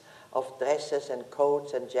hems of dresses and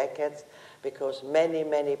coats and jackets, because many,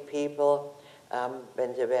 many people,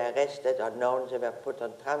 when they were arrested or known they were put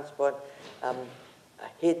on transport,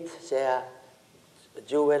 hid their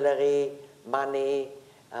jewelry, money,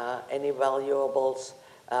 any valuables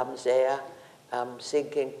there,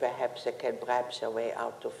 thinking perhaps they can bribe their way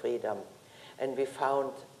out to freedom. And we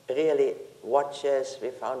found really watches, we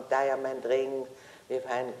found diamond rings, we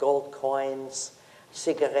found gold coins,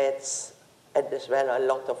 cigarettes, and as well a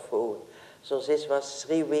lot of food. So this was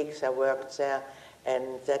 3 weeks I worked there, and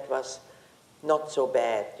that was not so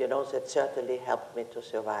bad. You know, that certainly helped me to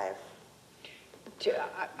survive.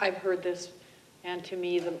 I've heard this, and to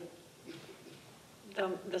me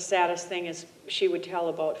the saddest thing is she would tell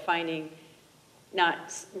about finding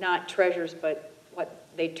not treasures, but what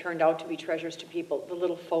they turned out to be treasures to people, the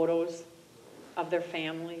little photos of their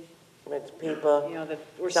families. With people, you know, that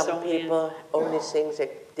were some sewn people, in. only things they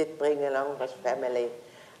did bring along was family.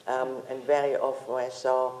 And very often I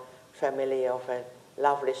saw family of a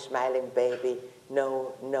lovely smiling baby,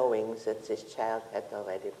 knowing that this child had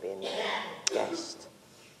already been guessed.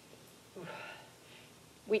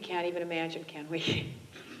 We can't even imagine, can we?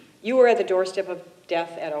 You were at the doorstep of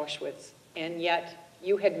death at Auschwitz, and yet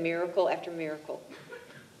you had miracle after miracle.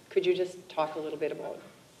 Could you just talk a little bit about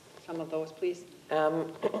some of those, please?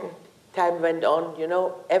 Time went on, you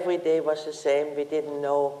know, every day was the same. We didn't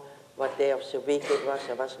know what day of the week it was.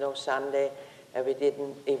 There was no Sunday. We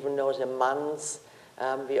didn't even know the months.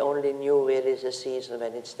 We only knew really the season.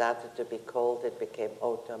 When it started to be cold, it became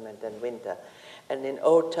autumn and then winter. And in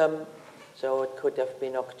autumn, so it could have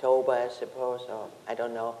been October, I suppose, or I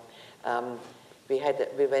don't know,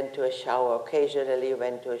 we went to a shower. Occasionally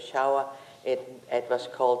went to a shower. It was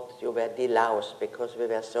called, you were deloused, because we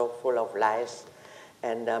were so full of lice.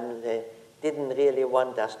 And they didn't really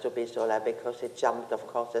want us to be so loud, because it jumped, of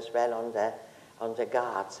course, as well on the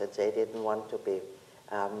guards, that they didn't want to be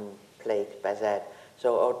plagued by that.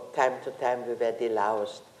 So time to time we were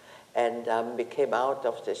deloused. And we came out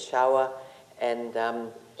of the shower, and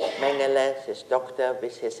Mengele, this doctor,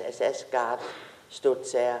 with his SS guard, stood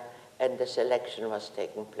there, and the selection was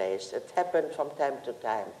taking place. It happened from time to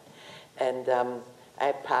time. And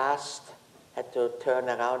I passed, had to turn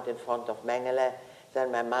around in front of Mengele. Then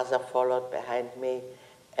my mother followed behind me,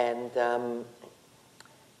 and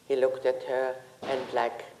he looked at her,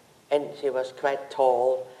 and she was quite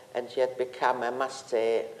tall, and she had become, I must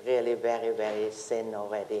say, really very, very thin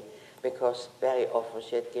already, because very often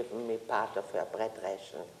she had given me part of her bread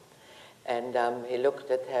ration. And he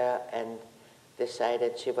looked at her and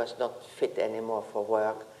decided she was not fit anymore for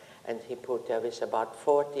work, and he put her with about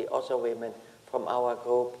 40 other women from our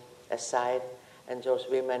group aside, and those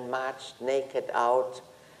women marched naked out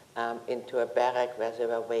into a barrack where they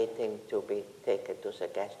were waiting to be taken to the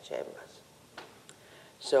gas chambers.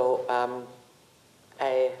 So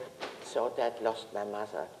I thought I'd lost my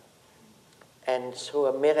mother. And through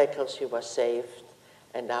a miracle she was saved,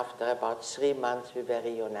 and after about 3 months we were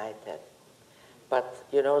reunited. But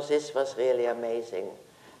you know, this was really amazing.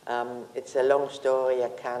 It's a long story, I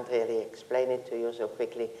can't really explain it to you so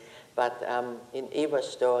quickly. But in Eva's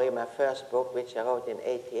story, my first book, which I wrote in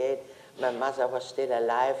 '88, my mother was still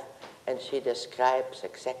alive, and she describes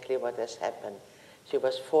exactly what has happened. She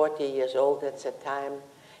was 40 years old at the time,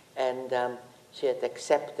 and she had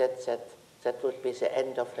accepted that that would be the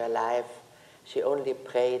end of her life. She only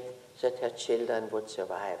prayed that her children would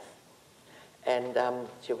survive. And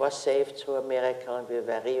she was saved through a miracle, and we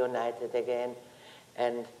were reunited again.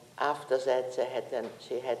 And after that,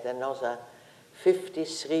 she had another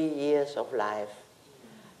 53 years of life.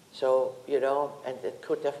 So, you know, and it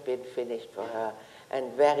could have been finished for her.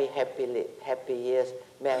 And very happy years,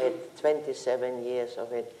 married 27 years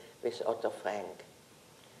of it with Otto Frank.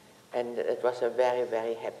 And it was a very,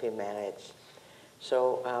 very happy marriage.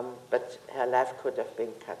 So, but her life could have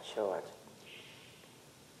been cut short.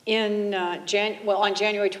 On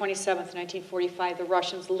January 27th, 1945, the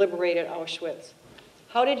Russians liberated Auschwitz.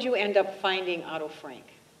 How did you end up finding Otto Frank?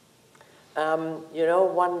 You know,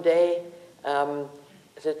 one day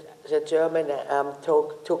the German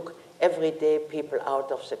took every day people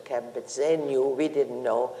out of the camp, but they knew, we didn't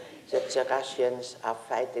know. that the Russians are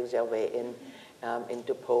fighting their way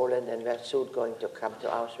into Poland and were soon going to come to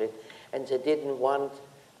Auschwitz. And they didn't want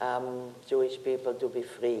Jewish people to be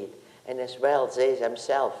freed. And as well, they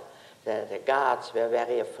themselves, the guards, were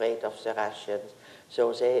very afraid of the Russians.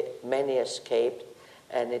 So many escaped,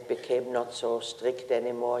 and it became not so strict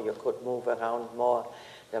anymore. You could move around more.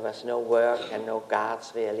 There was no work and no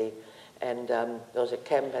guards, really. And so the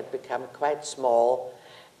camp had become quite small.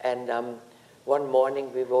 And one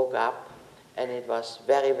morning we woke up, and it was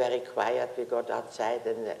very, very quiet. We got outside,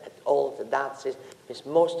 and all the Nazis, with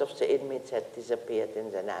most of the inmates, had disappeared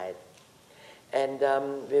in the night. And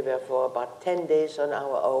we were for about 10 days on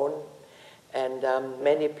our own, and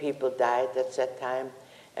many people died at that time,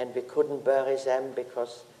 and we couldn't bury them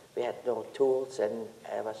because we had no tools, and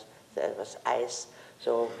there was ice.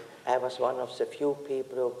 So I was one of the few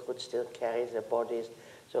people who could still carry the bodies,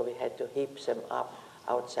 so we had to heap them up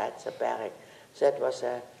outside the barrack. That was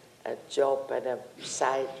a job and a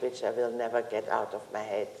sight which I will never get out of my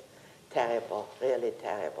head. Terrible, really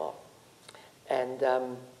terrible.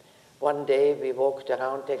 And one day we walked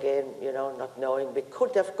around again, you know, not knowing. We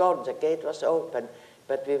could have gone, the gate was open,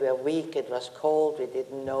 but we were weak, it was cold, we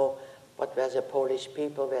didn't know what were the Polish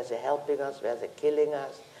people, were they helping us, were they killing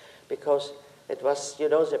us? Because it was, you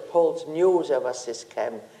know, the Poles knew there was this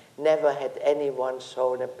camp. Never had anyone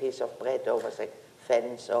thrown a piece of bread over the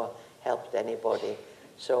fence or helped anybody.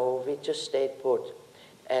 So we just stayed put.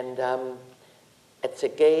 And at the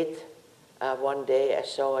gate, one day I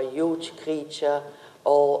saw a huge creature,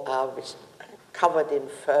 all covered in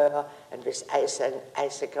fur and with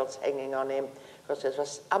icicles hanging on him, because it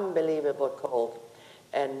was unbelievable cold.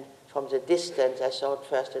 And from the distance, I thought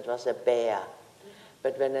first it was a bear.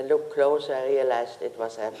 But when I looked closer, I realized it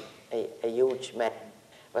was a huge man.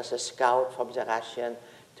 It was a scout from the Russian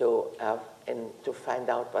to find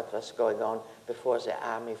out what was going on before the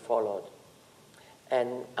army followed.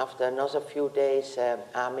 And after another few days,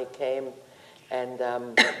 army came, and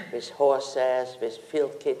with horses, with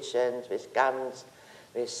field kitchens, with guns,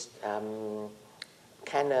 with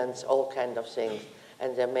cannons, all kinds of things.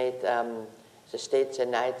 And they made, they stayed the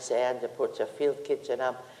night there, and they put the field kitchen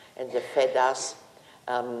up, and they fed us,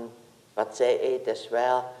 but they ate as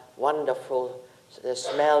well. Wonderful. The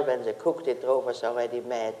smell when they cooked it drove us already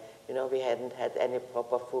mad. You know, we hadn't had any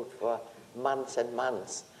proper food for months and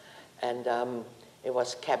months. And it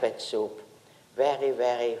was cabbage soup, very,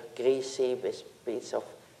 very greasy with a piece of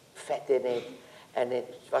fat in it. And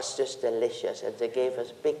it was just delicious. And they gave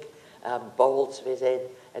us big bowls with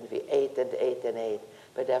it, and we ate and ate and ate.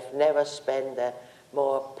 But I've never spent a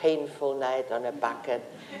more painful night on a bucket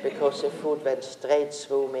because the food went straight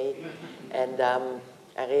through me. And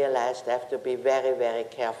I realized I have to be very, very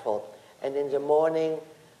careful. And in the morning,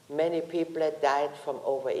 many people had died from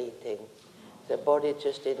overeating. The body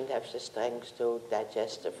just didn't have the strength to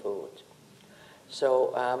digest the food.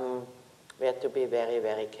 So we had to be very,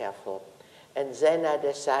 very careful. And then I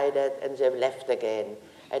decided, and they left again,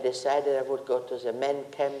 I decided I would go to the men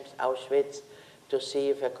camps, Auschwitz, to see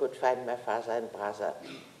if I could find my father and brother.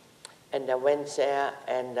 And I went there,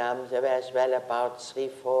 and there were as well about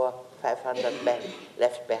 300, 400, 500 men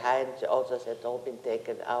left behind. The others had all been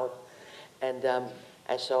taken out. And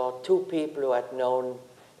I saw two people who I'd known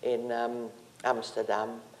in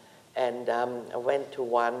Amsterdam. And I went to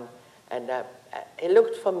one, and he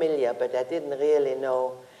looked familiar, but I didn't really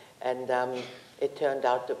know. And it turned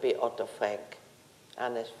out to be Otto Frank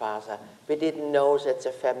and his father. We didn't know that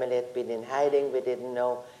the family had been in hiding. We didn't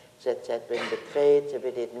know that they'd been betrayed.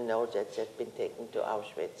 We didn't know that they'd been taken to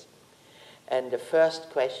Auschwitz. And the first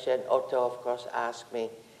question, Otto, of course, asked me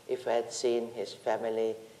if I had seen his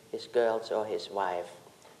family, his girls, or his wife.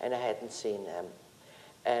 And I hadn't seen them.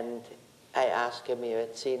 And I asked him if he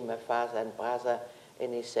had seen my father and brother,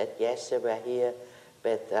 and he said, yes, they were here,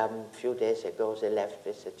 but a few days ago they left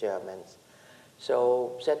with the Germans.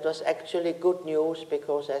 So that was actually good news,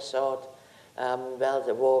 because I thought, well,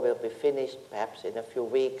 the war will be finished perhaps in a few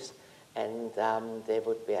weeks, and they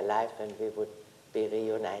would be alive and we would be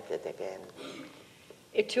reunited again.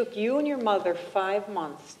 It took you and your mother 5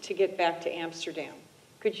 months to get back to Amsterdam.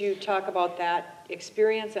 Could you talk about that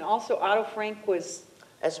experience? And also Otto Frank was...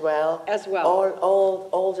 As well.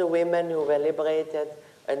 All the women who were liberated,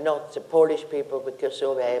 and not the Polish people, because they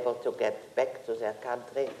were able to get back to their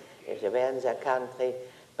country, if they were in their country,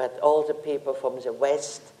 but all the people from the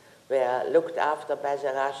West were looked after by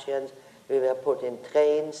the Russians. We were put in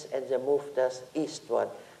trains, and they moved us eastward,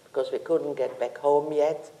 because we couldn't get back home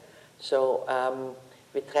yet. So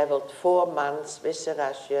we traveled 4 months with the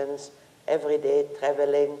Russians, every day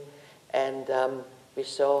traveling, and we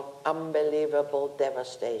saw unbelievable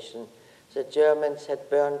devastation. The Germans had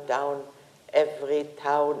burned down every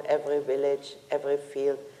town, every village, every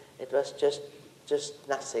field. It was just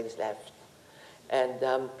nothing's left.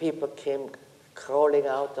 And people came crawling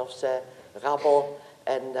out of the rubble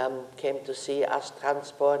and came to see us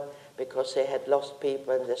transport because they had lost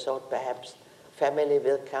people and they thought perhaps family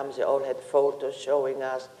will come. They all had photos showing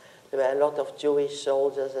us. There were a lot of Jewish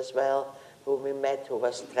soldiers as well who we met who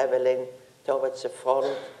was traveling towards the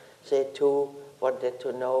front. They too wanted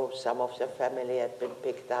to know, some of their family had been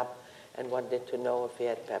picked up and wanted to know if we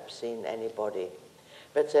had perhaps seen anybody.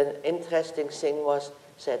 But the interesting thing was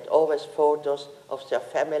they had always photos of their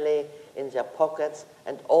family in their pockets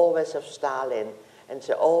and always of Stalin. And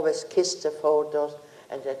they always kissed the photos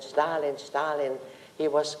and said, Stalin, Stalin. He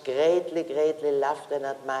was greatly, greatly loved and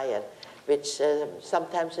admired, which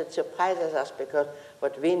sometimes it surprises us because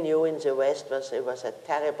what we knew in the West was he was a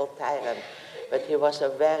terrible tyrant, but he was a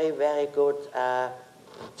very, very good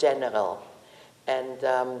general. And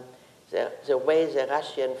the way the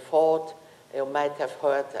Russians fought, you might have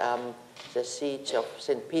heard the siege of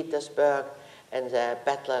St. Petersburg and the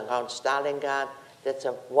battle around Stalingrad. That's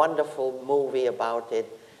a wonderful movie about it.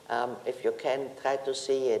 If you can, try to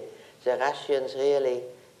see it. The Russians really,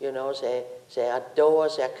 you know, they adore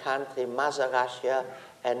their country, Mother Russia,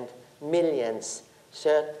 and millions,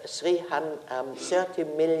 30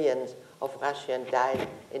 million of Russians died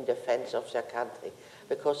in defense of their country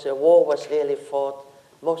because the war was really fought,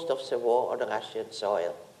 most of the war, on Russian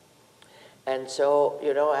soil. And so,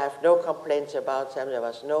 you know, I have no complaints about them. There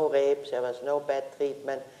was no rapes, there was no bad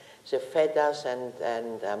treatment. They fed us and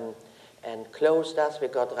clothed us. We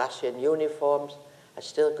got Russian uniforms. I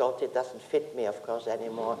still got it. Doesn't fit me, of course,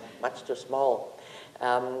 anymore. Much too small.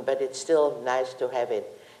 But it's still nice to have it.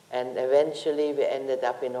 And eventually we ended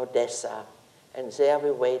up in Odessa. And there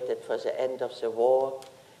we waited for the end of the war.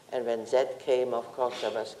 And when that came, of course,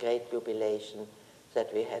 there was great jubilation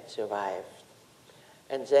that we had survived.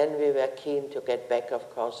 And then we were keen to get back, of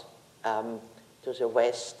course, to the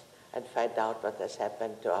West and find out what has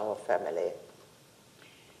happened to our family.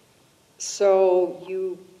 So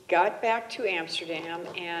you got back to Amsterdam,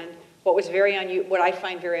 and what I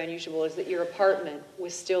find very unusual is that your apartment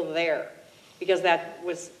was still there, because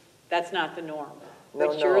that's not the norm.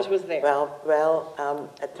 But yours was there. Well,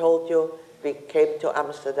 I told you we came to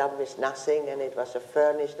Amsterdam with nothing, and it was a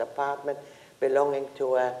furnished apartment belonging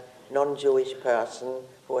to a non-Jewish person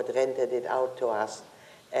who had rented it out to us.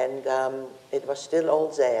 And it was still all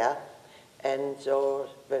there. And so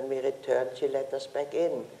when we returned, she let us back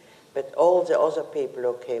in. But all the other people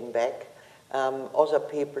who came back, other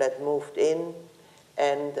people had moved in.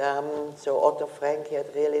 And so Otto Frank, he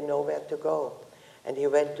had really nowhere to go. And he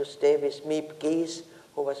went to stay with Miep Gies,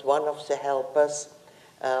 who was one of the helpers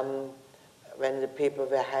when the people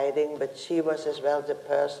were hiding. But she was as well the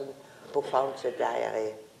person who found the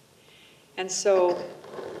diary. And so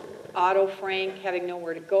Otto Frank, having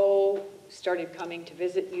nowhere to go, started coming to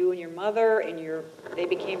visit you and your mother, and they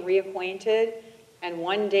became reacquainted. And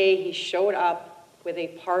one day he showed up with a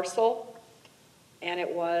parcel, and it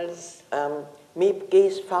was... Miep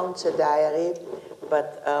Gies found the diary,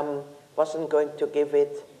 but wasn't going to give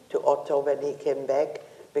it to Otto when he came back,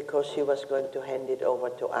 because she was going to hand it over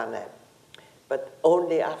to Anne. But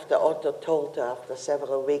only after Otto told her, after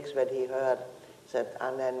several weeks when he heard that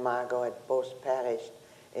Anne and Margot had both perished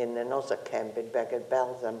in another camp in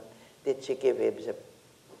Bergen-Belsen, did she give him the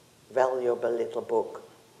valuable little book.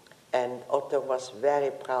 And Otto was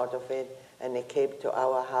very proud of it, and he came to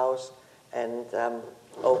our house and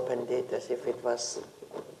opened it as if it was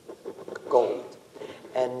gold,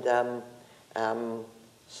 and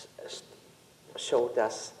showed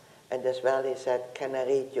us. And as well he said, can I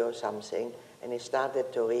read you something? And he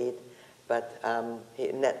started to read, but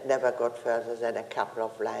he never got further than a couple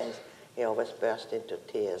of lines. He always burst into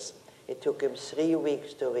tears. It took him 3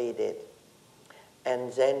 weeks to read it.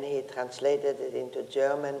 And then he translated it into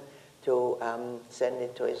German to send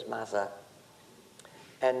it to his mother.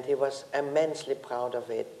 And he was immensely proud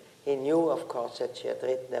of it. He knew, of course, that she had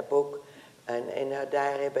written a book and in her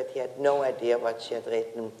diary, but he had no idea what she had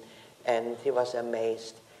written. And he was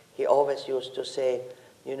amazed. He always used to say,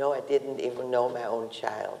 you know, I didn't even know my own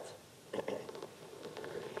child.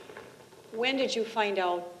 When did you find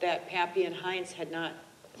out that Pappy and Heinz had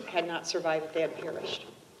not survived, that they had perished?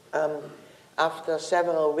 After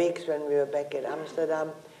several weeks when we were back in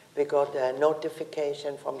Amsterdam, we got a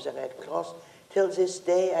notification from the Red Cross. Till this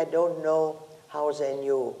day, I don't know how they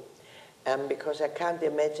knew, because I can't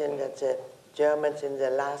imagine that the Germans in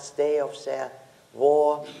the last day of their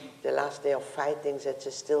war, the last day of fighting, that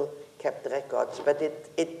they still kept records. But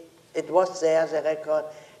it was there, the record,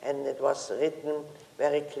 and it was written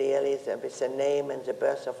very clearly with the name and the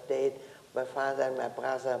birth of date. My father and my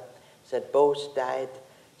brother that both died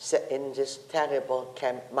in this terrible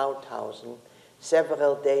camp Mauthausen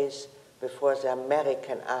several days before the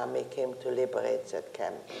American army came to liberate that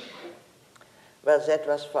camp. Well, that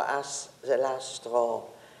was for us the last straw.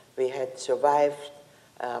 We had survived,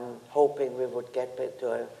 hoping we would get back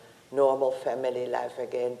to a normal family life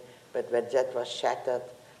again, but when that was shattered,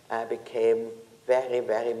 I became very,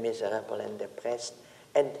 very miserable and depressed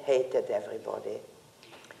and hated everybody.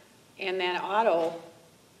 And then Otto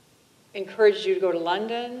encouraged you to go to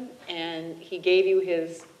London, and he gave you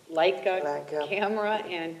his Leica camera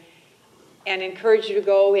and encouraged you to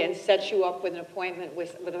go and set you up with an appointment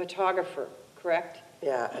with a photographer, correct?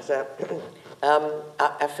 Yeah,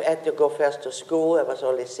 I had to go first to school. I was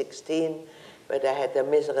only 16, but I had a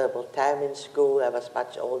miserable time in school. I was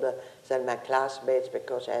much older than my classmates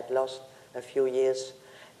because I had lost a few years.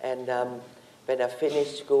 And when I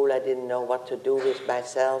finished school, I didn't know what to do with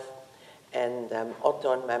myself. And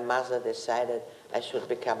Otto and my mother decided I should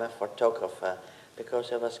become a photographer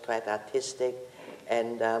because I was quite artistic.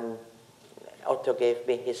 And Otto gave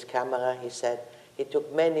me his camera. He said he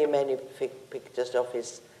took many, many pictures of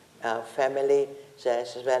his family.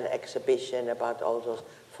 There's as well an exhibition about all those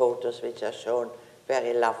photos which are shown,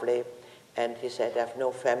 very lovely. And he said, I have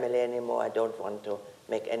no family anymore. I don't want to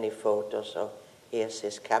make any photos. So here's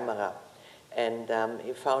his camera. And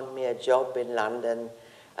he found me a job in London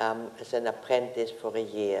as an apprentice for a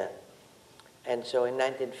year. And so in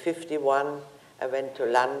 1951, I went to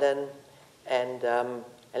London, and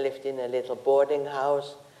I lived in a little boarding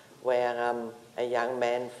house where a young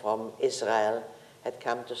man from Israel had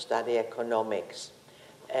come to study economics.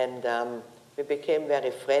 And we became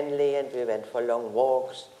very friendly, and we went for long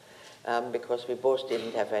walks because we both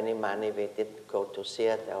didn't have any money. We didn't go to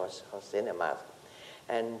theater or cinemas,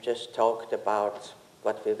 and just talked about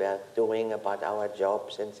what we were doing, about our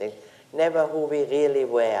jobs and things. Never who we really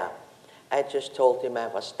were. I just told him I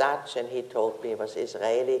was Dutch, and he told me he was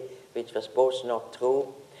Israeli, which was both not true.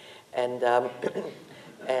 And,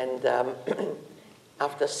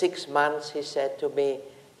 after 6 months, he said to me,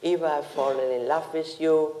 Eva, I've fallen in love with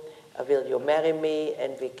you. Will you marry me?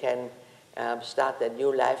 And we can start a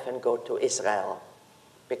new life and go to Israel.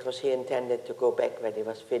 Because he intended to go back when he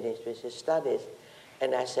was finished with his studies.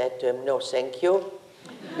 And I said to him, no, thank you.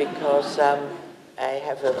 Because I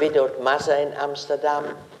have a widowed mother in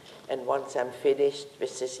Amsterdam, and once I'm finished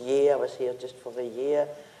with this year, I was here just for a year,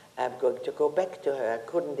 I'm going to go back to her. I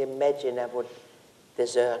couldn't imagine I would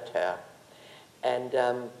desert her. And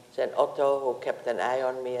then Otto, who kept an eye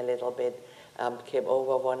on me a little bit, came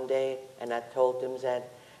over one day, and I told him that,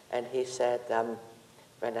 and he said,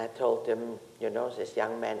 when I told him, you know, this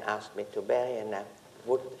young man asked me to marry, and I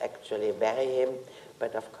would actually marry him,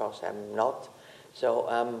 but of course I'm not.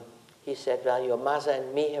 So he said, well, your mother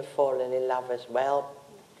and me have fallen in love as well,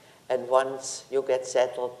 and once you get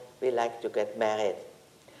settled, we like to get married.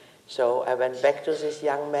 So I went back to this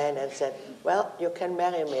young man and said, well, you can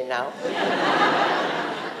marry me now.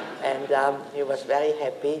 And he was very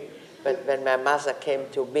happy, but when my mother came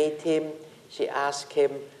to meet him, she asked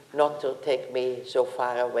him not to take me so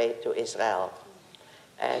far away to Israel.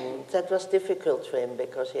 And that was difficult for him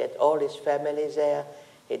because he had all his family there.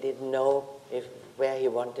 He didn't know where he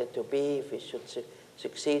wanted to be, if he should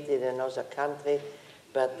succeed in another country.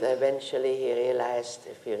 But eventually he realized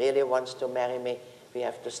if he really wants to marry me, we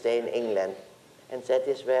have to stay in England. And that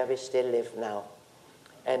is where we still live now.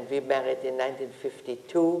 And we married in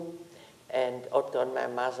 1952, and Otto and my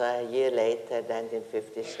mother a year later,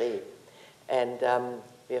 1953. And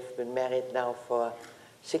we have been married now for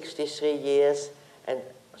 63 years, and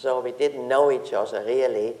so we didn't know each other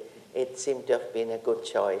really. It seemed to have been a good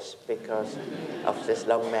choice because of this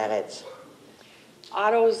long marriage.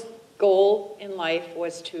 Otto's goal in life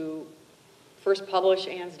was to first publish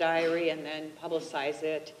Anne's diary and then publicize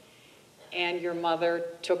it. And your mother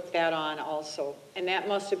took that on also. And that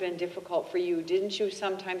must have been difficult for you. Didn't you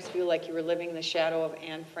sometimes feel like you were living in the shadow of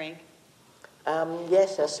Anne Frank?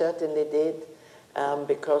 Yes, I certainly did.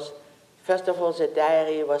 Because, first of all, the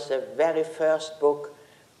diary was the very first book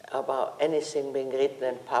about anything being written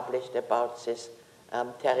and published about this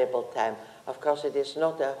terrible time. Of course, it is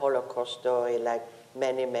not a Holocaust story like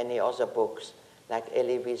many, many other books, like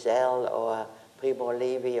Elie Wiesel or Primo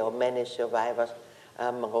Levi or many survivors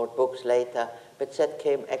wrote books later, but that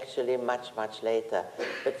came actually much, much later.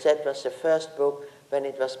 But that was the first book. When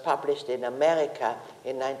it was published in America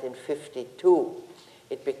in 1952,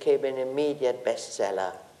 it became an immediate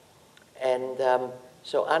bestseller. And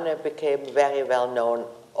so Anne became very well known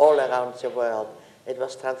all around the world. It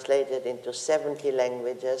was translated into 70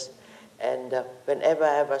 languages, And whenever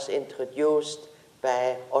I was introduced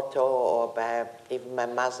by Otto or by even my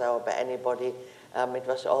mother or by anybody, it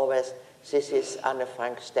was always, this is Anne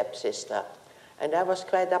Frank's stepsister. And I was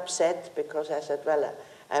quite upset because I said, well,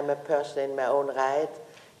 I'm a person in my own right,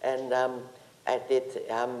 and I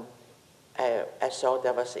thought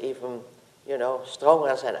I was even, you know,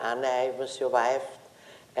 stronger than Anne. I even survived.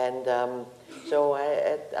 And so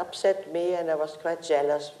it upset me, and I was quite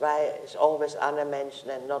jealous. Why is always Anne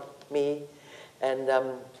mentioned and not me? And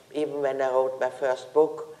even when I wrote my first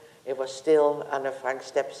book, it was still Anne Frank's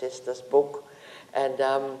stepsister's book.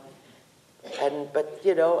 But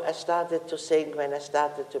you know, I started to think, when I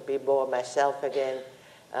started to be more myself again,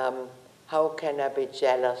 how can I be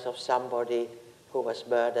jealous of somebody who was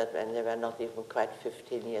murdered when they were not even quite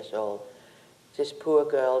 15 years old? This poor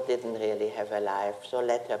girl didn't really have a life, so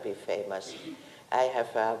let her be famous. I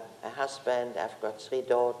have a husband, I've got 3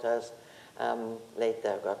 daughters,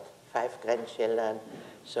 later I've got 5 grandchildren,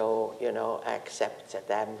 so, you know, I accept that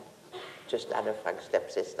I'm just Anne Frank's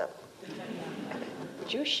stepsister.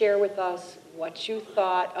 Would you share with us what you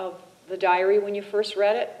thought of the diary when you first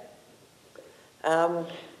read it?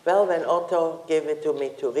 Well, when Otto gave it to me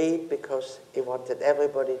to read, because he wanted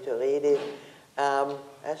everybody to read it,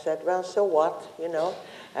 I said, well, so what, you know?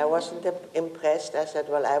 I wasn't impressed. I said,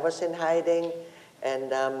 well, I was in hiding,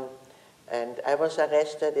 and I was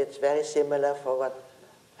arrested. It's very similar for what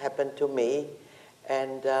happened to me.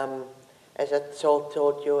 And as I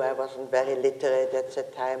told you, I wasn't very literate at the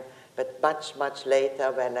time, but much, much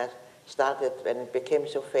later when it became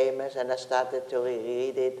so famous and I started to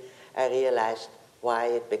reread it, I realized why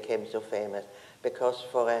it became so famous. Because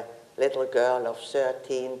for a little girl of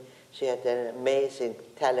 13, she had an amazing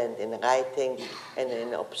talent in writing and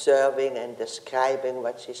in observing and describing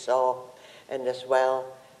what she saw. And as well,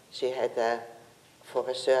 she had, for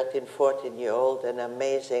a 13, 14-year-old, an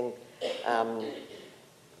amazing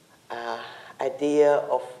idea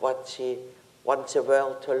of what she wants the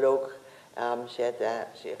world to look.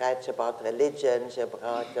 She writes about religion, she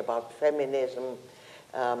writes about feminism,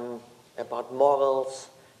 about morals,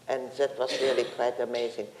 and that was really quite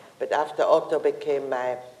amazing. But after Otto became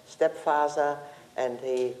my stepfather, and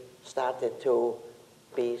he started to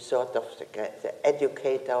be sort of the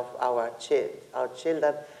educator of our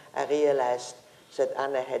children, I realized that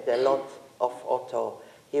Anne had a lot of Otto.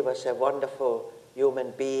 He was a wonderful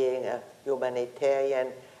human being, a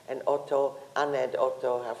humanitarian, and Anne and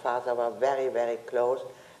Otto, her father, were very, very close,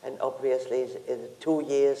 and obviously in 2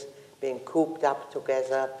 years being cooped up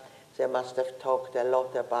together, they must have talked a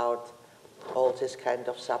lot about all this kind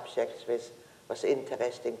of subjects which was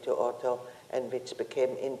interesting to Otto and which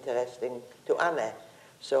became interesting to Anne.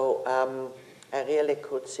 So I really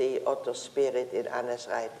could see Otto's spirit in Anne's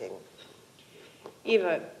writing.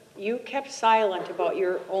 Eva, you kept silent about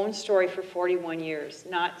your own story for 41 years,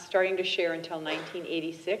 not starting to share until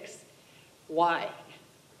 1986. Why?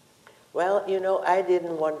 Well, you know, I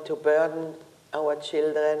didn't want to burden our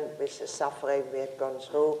children with the suffering we had gone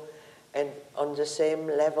through, and on the same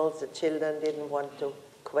level, the children didn't want to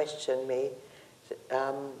question me.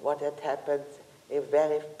 What had happened is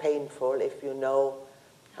very painful if you know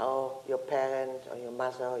how your parent or your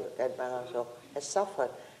mother or your grandmother so has suffered.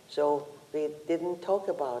 So we didn't talk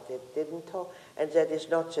about it, And that is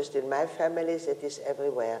not just in my families, it is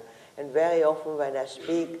everywhere. And very often when I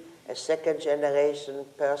speak, a second generation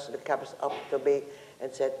person comes up to me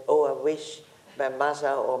and said, oh, I wish my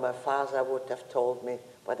mother or my father would have told me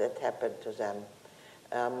what had happened to them.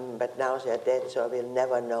 But now they're dead, so I will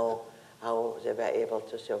never know how they were able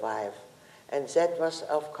to survive. And that was,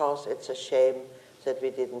 of course, it's a shame that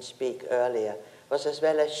we didn't speak earlier. It was as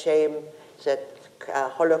well a shame that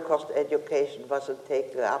Holocaust education wasn't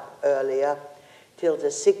taken up earlier, till the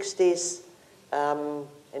 60s,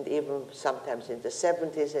 and even sometimes in the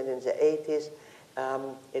 70s and in the 80s.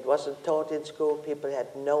 It wasn't taught in school. People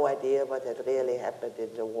had no idea what had really happened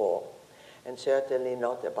in the war, and certainly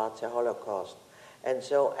not about the Holocaust. And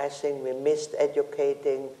so I think we missed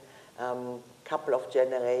educating a couple of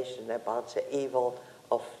generations about the evil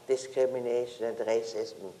of discrimination and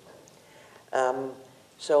racism.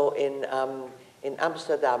 So in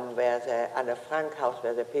Amsterdam, where the Anne Frank house,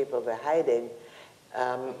 where the people were hiding,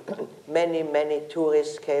 many, many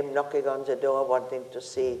tourists came knocking on the door wanting to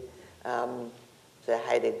see the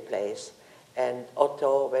hiding place. And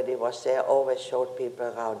Otto, when he was there, always showed people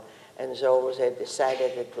around. And so they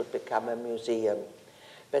decided it would become a museum.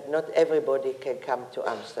 But not everybody can come to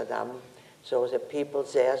Amsterdam. So the people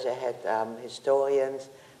there, they had historians,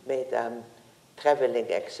 made traveling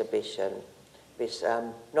exhibition with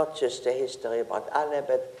not just the history about Anne,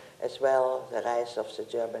 but as well the rise of the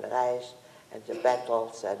German Reich and the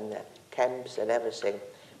battles and camps and everything.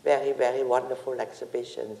 Very, very wonderful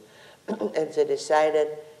exhibitions. And they decided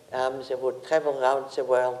they would travel around the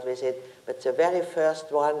world with it. But the very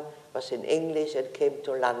first one was in English and came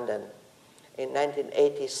to London in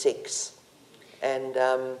 1986. And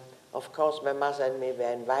of course, my mother and me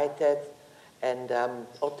were invited. And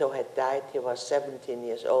Otto had died. He was 17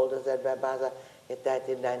 years older than my mother. He died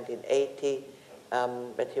in 1980,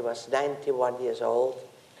 but he was 91 years old.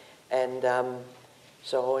 And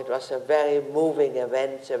so it was a very moving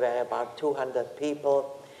event. There were about 200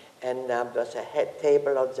 people. And there was a head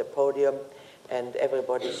table on the podium. And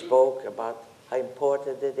everybody spoke about how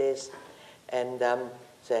important it is. And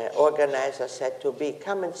the organizer said to me,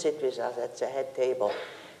 come and sit with us at the head table,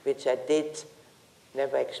 which I did,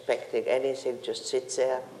 never expecting anything, just sit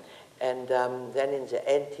there. And then in the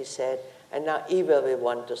end he said, and now Eva will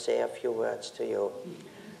want to say a few words to you.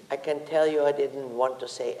 I can tell you I didn't want to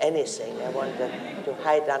say anything. I wanted to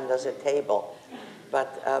hide under the table.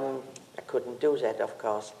 But I couldn't do that, of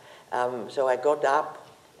course. So I got up,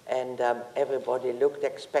 and everybody looked,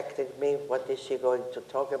 expecting me. What is she going to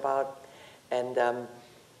talk about? And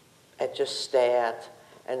I just stared.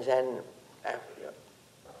 And then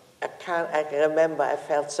I remember I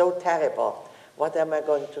felt so terrible. What am I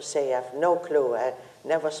going to say? I have no clue. I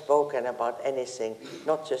never spoken about anything,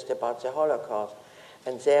 not just about the Holocaust.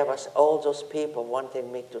 And there was all those people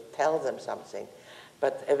wanting me to tell them something.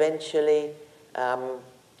 But eventually, I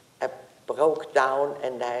broke down,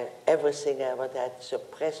 and everything what I had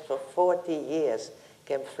suppressed for 40 years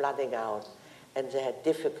came flooding out. And they had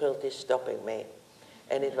difficulty stopping me.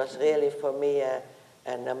 And it was really, for me,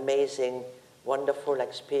 an amazing, wonderful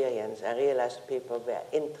experience. I realized people were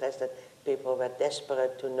interested, people were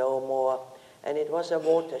desperate to know more, and it was a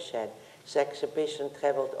watershed. The exhibition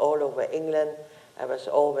traveled all over England. I was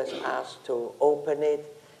always asked to open it,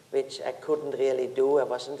 which I couldn't really do. I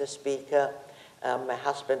wasn't a speaker. My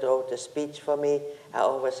husband wrote a speech for me. I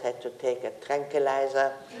always had to take a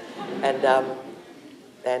tranquilizer.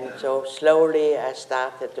 And so slowly I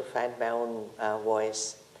started to find my own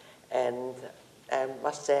voice. And I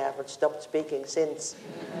must say I haven't stopped speaking since.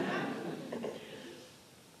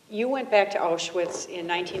 You went back to Auschwitz in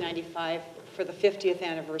 1995 for the 50th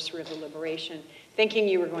anniversary of the liberation, thinking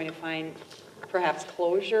you were going to find perhaps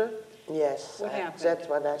closure. Yes, what happened? That's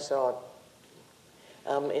what I thought.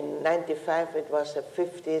 In 95, it was the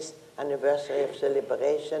 50th anniversary of the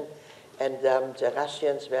liberation, and the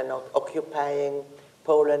Russians were not occupying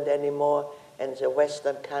Poland anymore, and the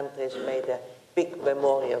Western countries made a big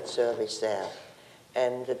memorial service there.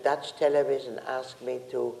 And the Dutch television asked me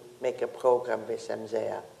to make a program with them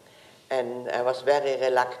there. And I was very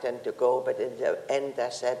reluctant to go, but in the end I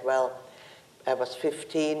said, well, I was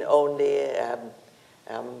 15 only,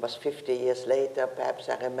 was 50 years later, perhaps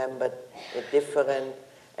I remembered it different,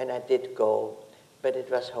 and I did go, but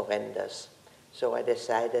it was horrendous. So I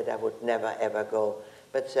decided I would never, ever go.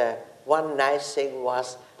 But one nice thing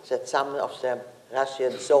was that some of the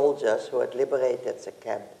Russian soldiers who had liberated the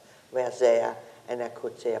camp were there, and I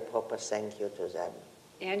could say a proper thank you to them.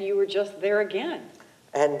 And you were just there again.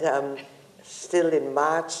 And still in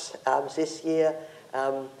March this year,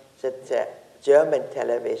 the German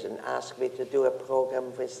television asked me to do a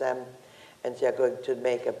program with them, and they're going to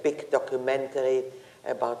make a big documentary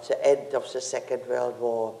about the end of the Second World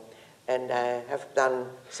War. And I have done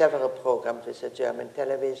several programs with the German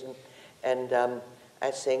television, and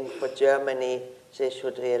I think for Germany, they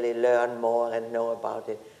should really learn more and know about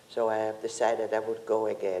it. So I have decided I would go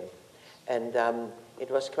again. And it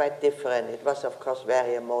was quite different. It was, of course,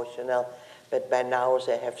 very emotional, but by now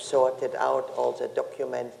they have sorted out all the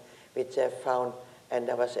documents which I found, and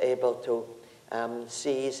I was able to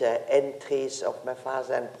see the entries of my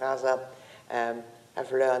father and brother.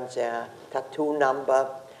 I've learned their tattoo number.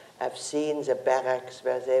 I've seen the barracks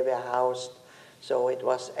where they were housed. So it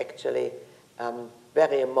was actually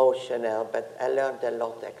very emotional, but I learned a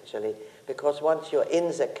lot, actually, because once you're in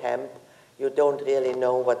the camp, you don't really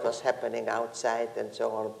know what was happening outside and so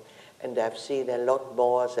on. And I've seen a lot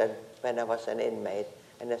more than when I was an inmate,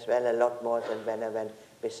 and as well a lot more than when I went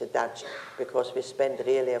with the Dutch, because we spent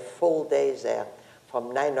really a full day there,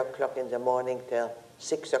 from 9 o'clock in the morning till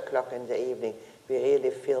 6 o'clock in the evening. We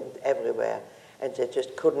really filmed everywhere, and they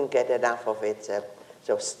just couldn't get enough of it,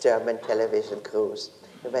 those German television crews.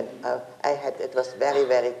 When it was very,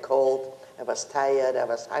 very cold. I was tired, I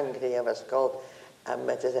was hungry, I was cold.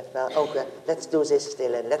 They said, well, okay, let's do this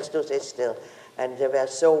still, and let's do this still. And they were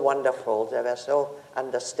so wonderful, they were so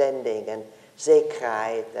understanding, and they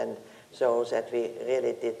cried, and so that we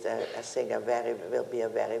really did, I think, will be a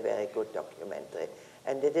very, very good documentary.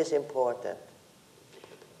 And it is important.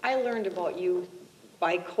 I learned about you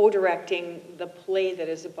by co-directing the play that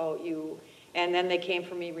is about you. And then they came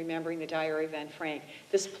for me remembering the Diary of Anne Frank.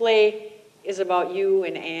 This play is about you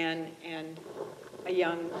and Anne and a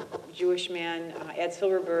young Jewish man, Ed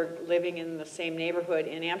Silverberg, living in the same neighborhood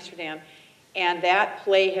in Amsterdam. And that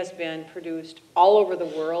play has been produced all over the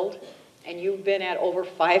world, and you've been at over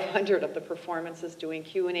 500 of the performances doing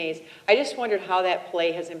Q&As. I just wondered how that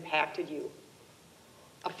play has impacted you,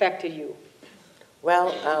 affected you.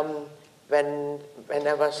 Well, when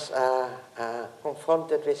I was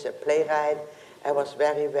confronted with a playwright, I was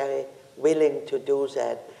very, very willing to do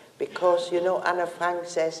that. Because, you know, Anne Frank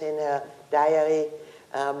says in her diary,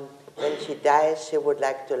 when she dies, she would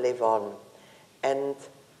like to live on. And,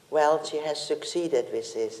 well, she has succeeded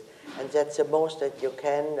with this. And that's the most that you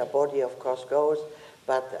can. The body, of course, goes,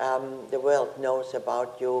 but the world knows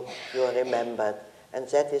about you, you're remembered. And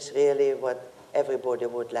that is really what everybody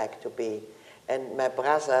would like to be. And my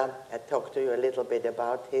brother, I talked to you a little bit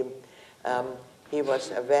about him, he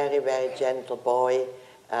was a very, very gentle boy,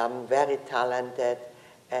 very talented,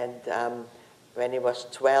 and when he was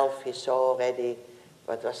 12, he saw already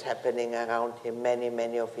what was happening around him. Many,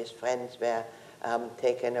 many of his friends were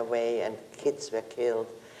taken away and kids were killed.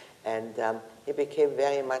 And he became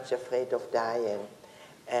very much afraid of dying.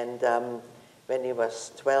 And when he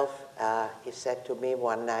was 12, he said to me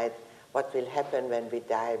one night, "What will happen when we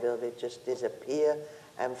die? Will we just disappear?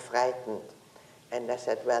 I'm frightened." And I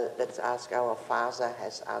said, "Well, let's ask our Father,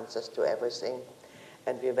 has answers to everything."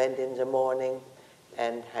 And we went in the morning,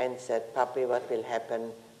 and Heinz said, "Papi, what will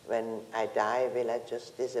happen when I die? Will I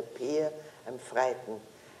just disappear? I'm frightened."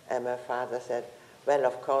 And my father said, "Well,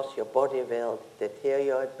 of course, your body will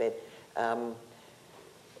deteriorate, but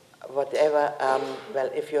whatever, well,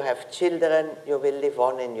 if you have children, you will live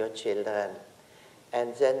on in your children."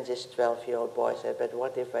 And then this 12-year-old boy said, "But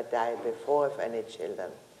what if I die before I have any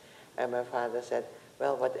children?" And my father said,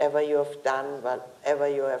 "Well, whatever you have done, whatever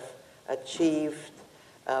you have achieved,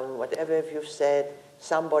 whatever you've said,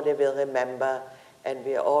 somebody will remember, and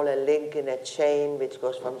we are all a link in a chain which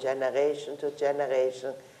goes from generation to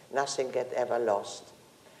generation. Nothing gets ever lost."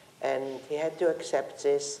 And he had to accept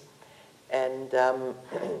this, and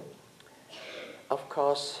of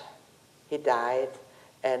course, he died,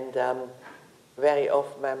 and very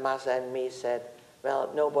often my mother and me said, "Well,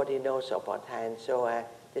 nobody knows about Heinz," so I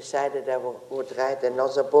decided I would write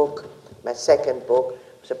another book. My second book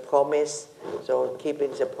was a promise, so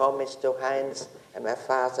keeping the promise to Heinz and my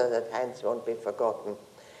father that Heinz won't be forgotten.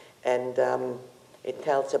 And it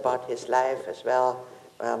tells about his life as well,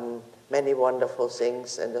 many wonderful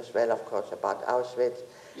things, and as well, of course, about Auschwitz,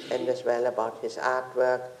 and as well about his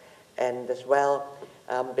artwork, and as well,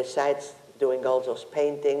 besides doing all those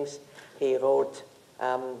paintings, he wrote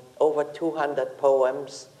over 200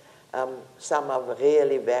 poems. Some are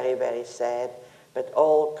really very, very sad, but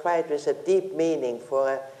all quite with a deep meaning. For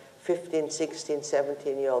a 15, 16,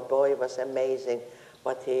 17-year-old boy, it was amazing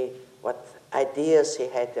what ideas he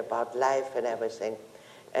had about life and everything.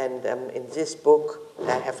 And in this book,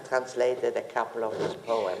 I have translated a couple of his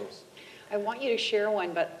poems. I want you to share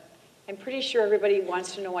one, but I'm pretty sure everybody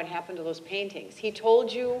wants to know what happened to those paintings. He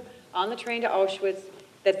told you on the train to Auschwitz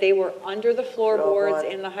that they were under the floorboards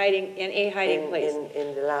in a hiding place.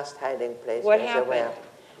 In the last hiding place. What happened?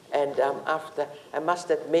 And after, I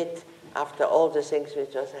must admit, after all the things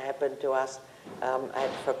which has happened to us, I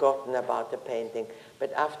had forgotten about the painting.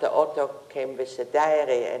 But after Otto came with the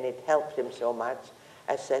diary, and it helped him so much,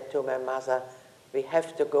 I said to my mother, "We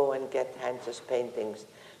have to go and get Heinz's paintings."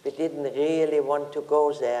 We didn't really want to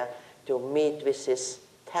go there to meet with this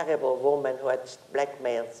terrible woman who had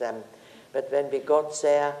blackmailed them. But when we got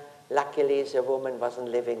there, luckily the woman wasn't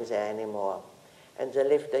living there anymore. And there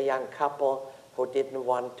lived a young couple who didn't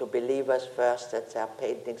want to believe us first that there are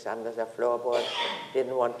paintings under the floorboard,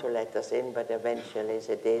 didn't want to let us in, but eventually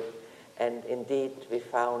they did. And indeed, we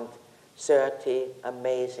found 30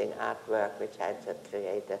 amazing artwork which Heinz had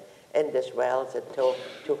created, and as well the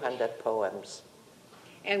 200 poems.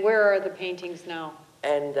 And where are the paintings now?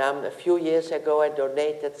 And a few years ago, I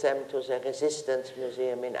donated them to the Resistance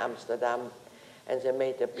Museum in Amsterdam, and they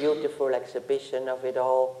made a beautiful exhibition of it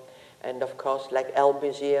all. And of course, like all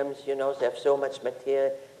museums, you know, they have so much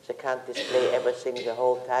material, they can't display everything the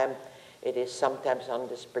whole time. It is sometimes on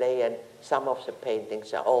display, and some of the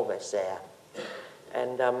paintings are always there.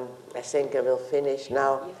 And I think I will finish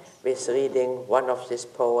now with reading one of these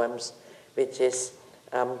poems, which is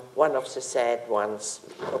one of the sad ones.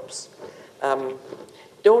 Oops.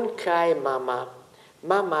 "Don't cry, Mama.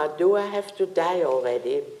 Mama, do I have to die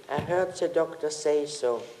already? I heard the doctor say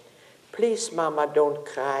so. Please, Mama, don't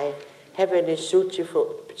cry. Heaven is such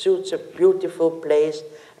a beautiful place,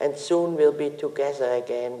 and soon we'll be together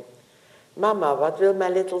again. Mama, what will my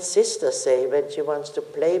little sister say when she wants to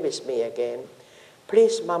play with me again?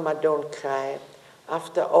 Please, Mama, don't cry.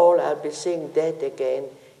 After all, I'll be seeing Dad again.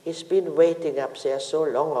 He's been waiting up there so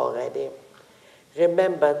long already.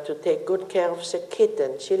 Remember to take good care of the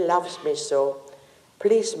kitten. She loves me so.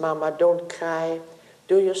 Please, Mama, don't cry.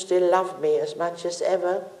 Do you still love me as much as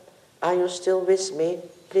ever? Are you still with me?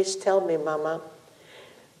 Please tell me, Mama.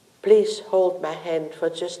 Please hold my hand for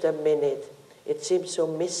just a minute. It seems so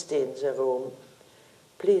misty in the room.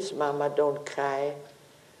 Please, Mama, don't cry.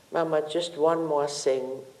 Mama, just one more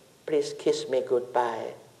thing. Please kiss me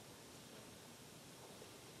goodbye.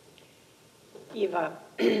 Eva,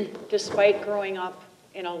 despite growing up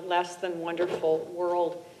in a less than wonderful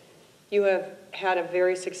world, you have had a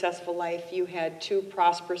very successful life. You had 2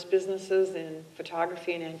 prosperous businesses in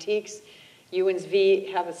photography and antiques. You and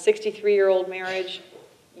Zvi have a 63-year-old marriage.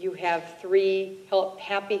 You have 3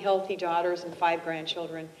 happy, healthy daughters and 5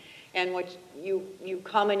 grandchildren. And what you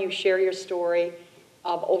come and you share your story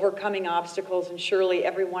of overcoming obstacles, and surely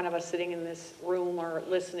every one of us sitting in this room or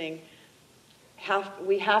listening,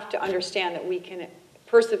 we have to understand that we can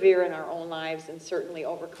persevere in our own lives and certainly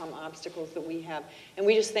overcome obstacles that we have. And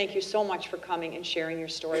we just thank you so much for coming and sharing your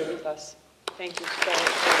story with us. Thank you so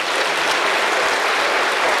much.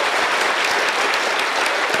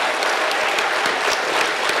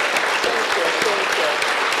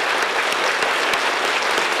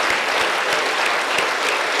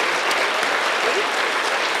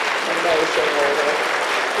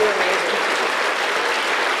 You're amazing.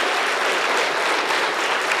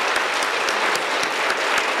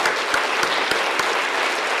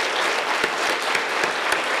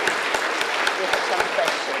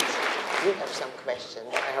 You have some questions.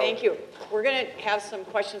 I hope. Thank you. We're going to have some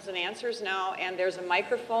questions and answers now, and there's a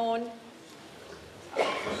microphone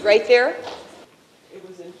right there. It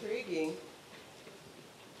was intriguing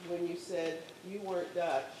when you said you weren't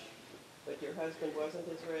Dutch, but your husband wasn't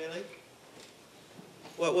Israeli.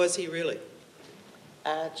 What was he really?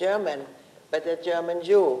 German, but a German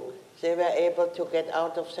Jew. They were able to get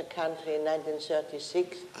out of the country in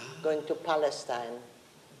 1936, going to Palestine.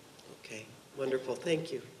 Okay, wonderful.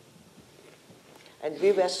 Thank you. And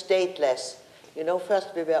we were stateless. You know,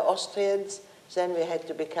 first we were Austrians, then we had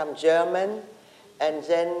to become German, and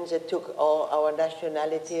then they took all our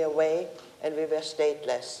nationality away, and we were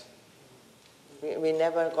stateless. We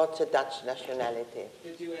never got the Dutch nationality.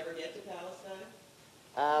 Did you ever get to Palestine?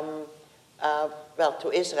 Well,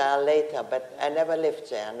 to Israel later, but I never lived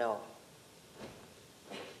there, no.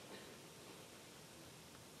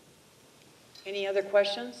 Any other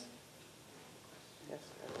questions? Yes,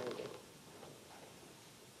 maybe.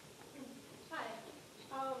 Hi.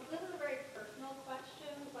 This is a very personal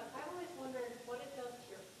question, but I always wondered what it does to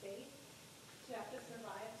your faith to have to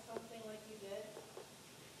survive something like you did.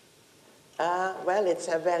 Well, it's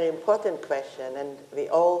a very important question, and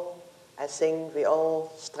I think we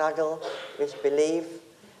all struggle with belief.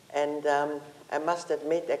 And I must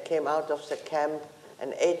admit, I came out of the camp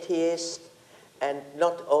an atheist, and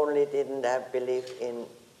not only didn't I believe in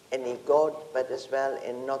any God, but as well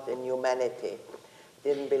not in humanity.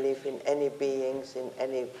 Didn't believe in any beings, in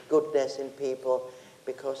any goodness in people,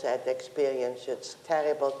 because I had experienced such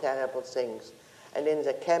terrible, terrible things. And in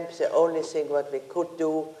the camp, the only thing what we could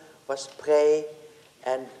do was pray,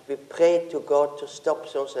 and we prayed to God to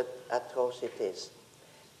stop those atrocities.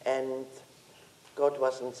 And God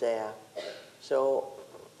wasn't there. So,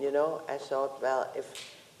 you know, I thought, well,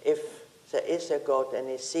 if there is a God and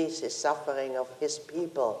he sees the suffering of his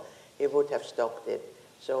people, he would have stopped it.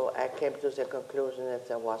 So I came to the conclusion that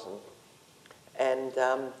there wasn't. And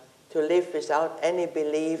to live without any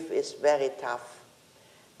belief is very tough.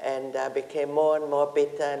 And I became more and more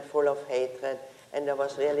bitter and full of hatred, and I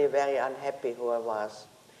was really very unhappy who I was.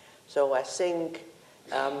 So I think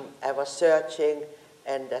I was searching,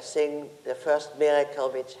 and I think the first miracle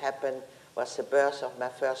which happened was the birth of my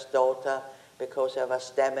first daughter, because I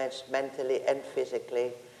was damaged mentally and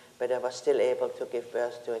physically, but I was still able to give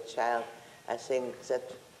birth to a child. I think that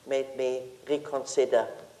made me reconsider.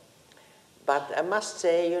 But I must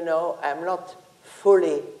say, you know, I'm not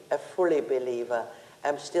a fully believer.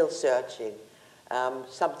 I'm still searching.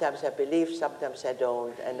 Sometimes I believe, sometimes I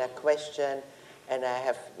don't, and I question, and I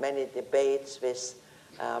have many debates with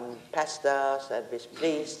pastors and with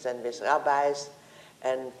priests and with rabbis,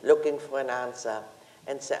 and looking for an answer.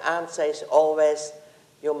 And the answer is always,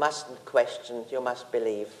 you mustn't question, you must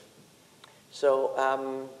believe. So,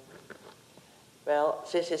 well,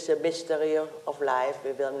 this is a mystery of life.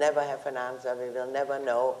 We will never have an answer, we will never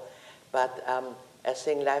know. But I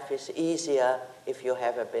think life is easier if you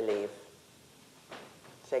have a belief.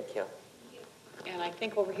 Thank you. And I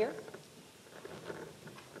think over here.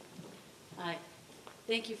 Hi.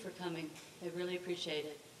 Thank you for coming. I really appreciate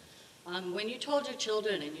it. When you told your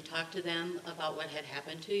children and you talked to them about what had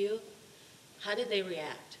happened to you, how did they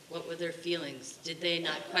react? What were their feelings? Did they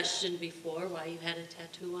not question before why you had a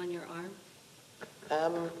tattoo on your arm?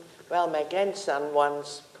 Well, my grandson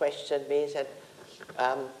once questioned me, he said,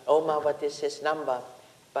 Oma, what is his number?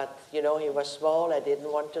 But, you know, he was small, I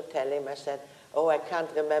didn't want to tell him. I said, oh, I can't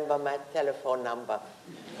remember my telephone number.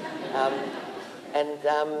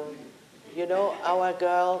 You know, our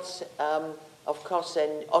girls, of course,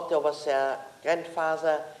 then Otto was their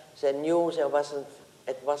grandfather. They knew it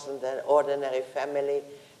wasn't an ordinary family.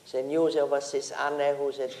 They knew there was this Anne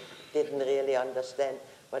who they didn't really understand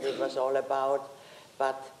what it was all about.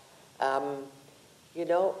 But, you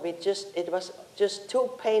know, it was just too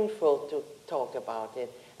painful to talk about it.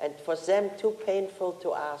 And for them, too painful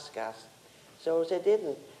to ask us. So they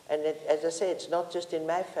didn't. And as I say, it's not just in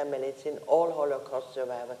my family, it's in all Holocaust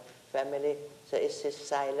survivor family. There is this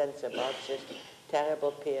silence about this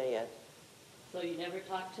terrible period. So you never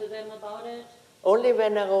talked to them about it? Only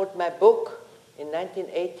when I wrote my book, in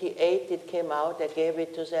 1988 it came out, I gave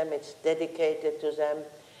it to them, it's dedicated to them,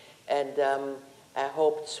 and I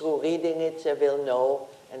hope through reading it they will know,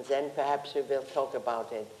 and then perhaps we will talk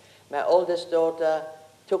about it. My oldest daughter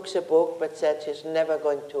took the book but said she's never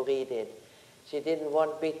going to read it. She didn't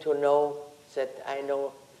want me to know that I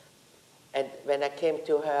know. And when I came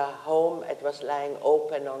to her home, it was lying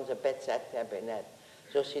open on the bedside cabinet.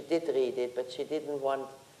 So she did read it, but she didn't want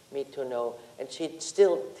me to know. And she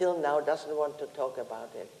still, till now, doesn't want to talk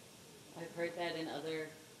about it. I've heard that in other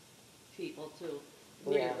people too.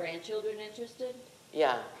 Were your grandchildren interested?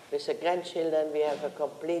 Yeah, with the grandchildren, we have a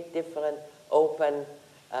complete different, open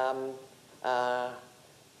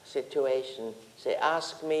situation. They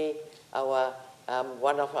asked me,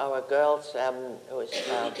 one of our girls,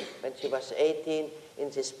 when she was 18, in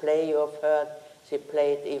this play you have heard, she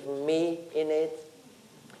played even me in it.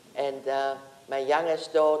 And my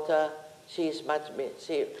youngest daughter, she's much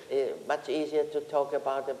easier to talk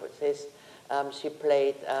about this. She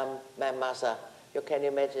played my mother. You can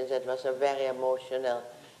imagine that was a very emotional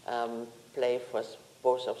play for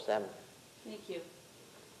both of them. Thank you.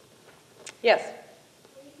 Yes.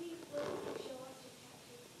 Will you be willing to show us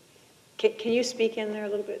your tattoo? Can you speak in there a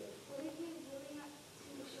little bit? Will you be willing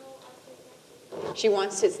to show us your tattoo? She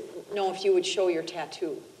wants to know if you would show your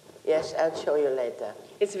tattoo. Yes, I'll show you later.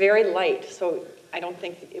 It's very light, so I don't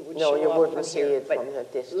think it would show No, you up wouldn't from see here, it but from the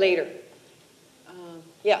distance. later.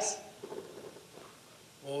 Yes.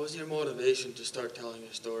 What was your motivation to start telling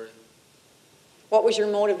your story? What was your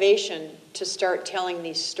motivation to start telling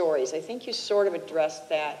these stories? I think you sort of addressed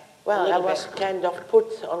that a Well, I little was bit. kind of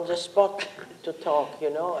put on the spot to talk,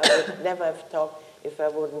 you know. I would never have talked if I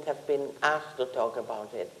wouldn't have been asked to talk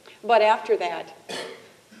about it. But after that,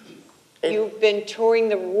 you've been touring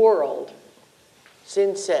the world.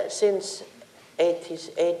 Since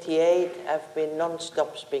 88, I've been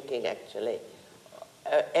non-stop speaking, actually.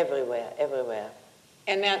 Everywhere.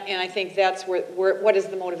 And I think that's where what is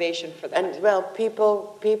the motivation for that? And, well,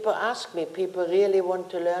 people ask me. People really want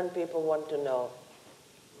to learn. People want to know.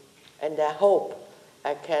 And I hope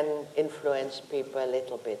I can influence people a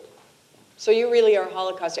little bit. So you really are a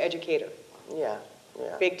Holocaust educator, Yeah.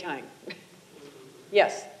 big time.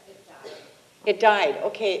 Yes. It died.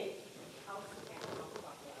 Okay.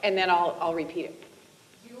 And then I'll repeat it.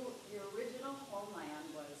 Your original homeland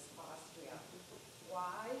was Austria.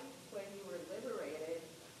 Why, when you were liberated,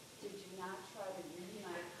 did you not try to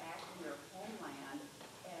reunite back in your homeland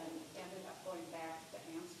and ended up going back to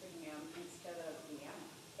Amsterdam instead of Vienna?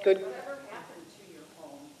 Good. And whatever happened to your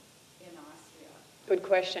home in Austria? Good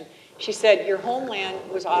question. She said your homeland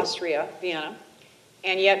was Austria, Vienna,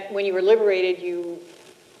 and yet when you were liberated, you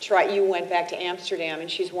went back to Amsterdam, and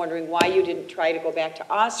she's wondering why you didn't try to go back to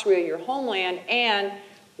Austria, your homeland, and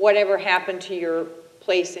whatever happened to your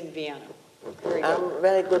place in Vienna. Very good.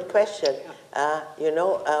 Very good question. You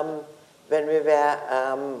know, when we were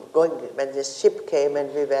when the ship came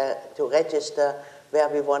and we were to register where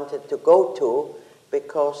we wanted to go to,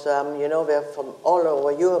 because you know, we're from all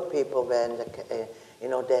over Europe. People were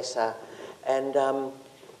in Odessa, and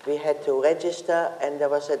we had to register, and there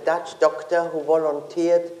was a Dutch doctor who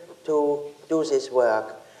volunteered to do this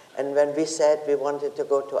work. And when we said we wanted to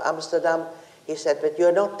go to Amsterdam, he said, but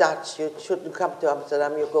you're not Dutch, you shouldn't come to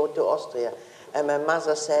Amsterdam, you go to Austria. And my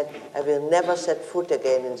mother said, I will never set foot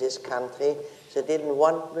again in this country. They didn't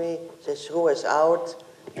want me, they threw us out,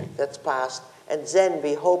 that's past. And then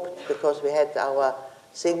we hoped, because we had our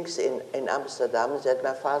things in Amsterdam that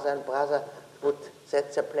my father and brother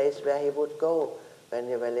that's the place where he would go when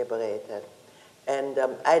they were liberated. And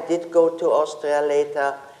I did go to Austria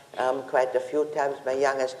later quite a few times. My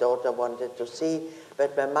youngest daughter wanted to see,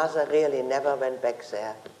 but my mother really never went back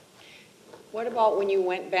there. What about when you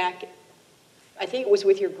went back, I think it was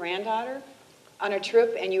with your granddaughter, on a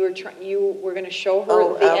trip, and you were going to show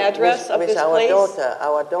her the address of this place?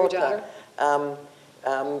 Our daughter.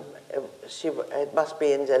 It must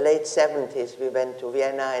be in the late 70s. We went to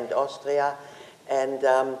Vienna and Austria, and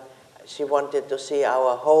she wanted to see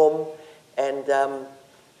our home. And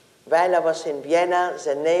while I was in Vienna,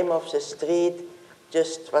 the name of the street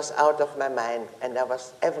just was out of my mind. And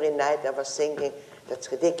every night I was thinking,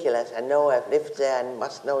 that's ridiculous. I know I've lived there and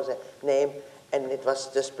must know the name. And it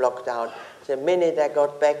was just blocked out. The minute I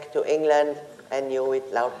got back to England, I knew it,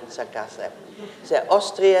 Lautensackgasse. The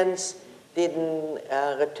Austrians didn't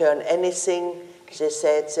return anything. They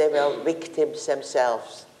said they were victims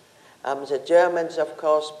themselves. The Germans, of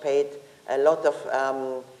course, paid a lot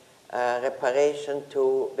of reparation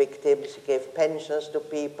to victims, gave pensions to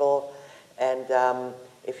people, and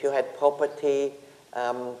if you had property,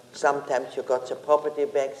 sometimes you got the property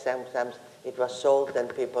back, sometimes it was sold and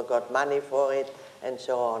people got money for it, and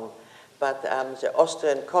so on. But the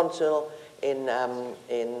Austrian consul in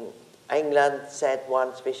England said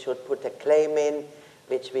once we should put a claim in,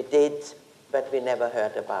 which we did, but we never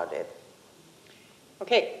heard about it.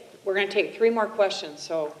 Okay, we're going to take 3 more questions,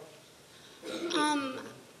 so.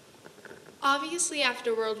 Obviously,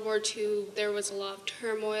 after World War II, there was a lot of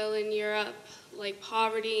turmoil in Europe, like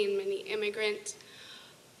poverty and many immigrants.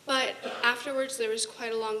 But afterwards, there was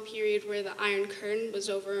quite a long period where the Iron Curtain was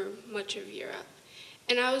over much of Europe.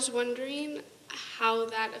 And I was wondering how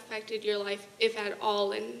that affected your life, if at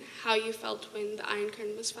all, and how you felt when the Iron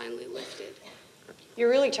Curtain was finally lifted. You're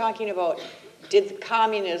really talking about, did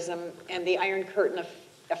communism and the Iron Curtain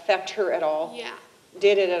affect her at all? Yeah.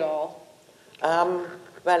 Did it at all?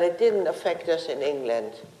 Well, it didn't affect us in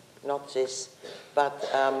England, not this, but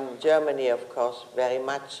Germany, of course, very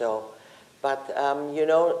much so. But, you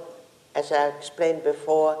know, as I explained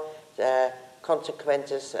before, the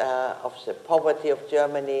consequences of the poverty of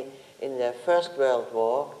Germany in the First World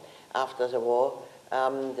War, after the war,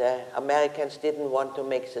 the Americans didn't want to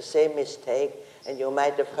make the same mistake, and you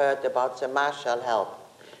might have heard about the Marshall help,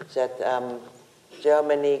 that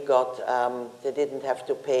Germany got, they didn't have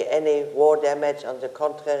to pay any war damage. On the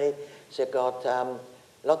contrary, they got a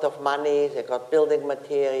lot of money, they got building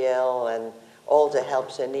material and all the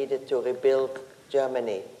help they needed to rebuild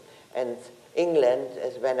Germany. And England,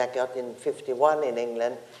 as when I got in 51 in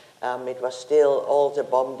England, it was still all the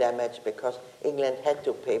bomb damage because England had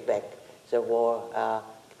to pay back the war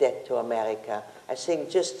debt to America. I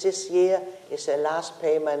think just this year is the last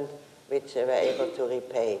payment which they were able to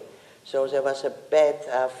repay. So there was a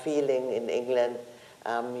bad feeling in England.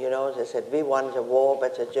 You know, they said, we won the war,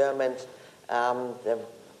 but the Germans, the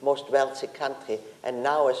most wealthy country. And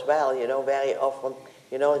now as well, you know, very often,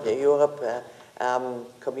 you know, the Europe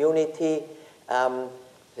community,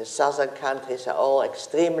 the southern countries are all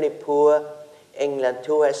extremely poor. England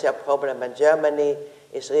too has a problem, and Germany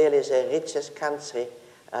is really the richest country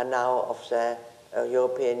now of the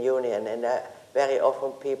European Union. And very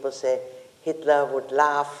often people say Hitler would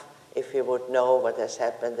laugh if he would know what has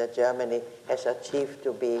happened, that Germany has achieved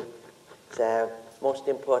to be the most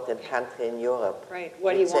important country in Europe. Right,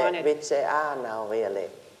 what he wanted. Which they are now, really.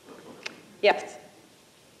 Yes.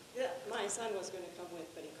 Yeah, my son was going to come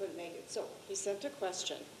with, but he couldn't make it. So he sent a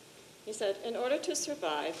question. He said, in order to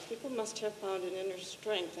survive, people must have found an inner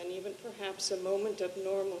strength and even perhaps a moment of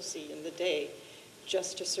normalcy in the day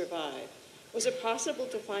just to survive. Was it possible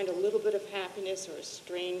to find a little bit of happiness or a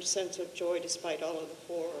strange sense of joy despite all of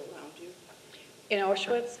the horror around you? In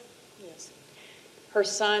Auschwitz? Yes. Her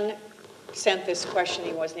son sent this question,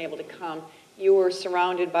 he wasn't able to come. You were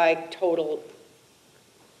surrounded by total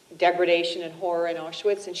degradation and horror in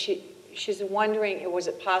Auschwitz, and she's wondering, was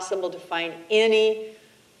it possible to find any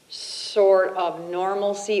sort of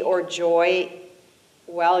normalcy or joy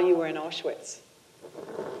while you were in Auschwitz?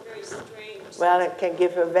 Very strange. Well, I can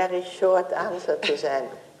give a very short answer to that.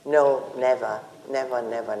 No, never, never,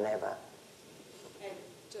 never, never. And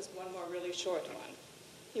just one more really short one.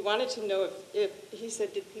 He wanted to know if he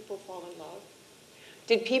said, did people fall in love?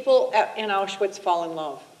 Did people in Auschwitz fall in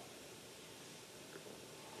love?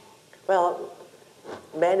 Well,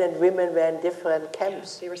 men and women were in different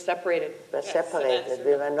camps. They were separated. Were separated.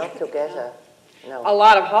 We were not together. No. A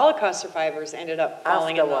lot of Holocaust survivors ended up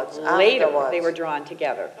falling in love. Later, Afterwards. they were drawn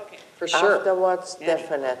together. Okay. For sure. Afterwards, Yeah.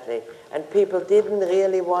 definitely. And people didn't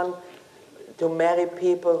really want to marry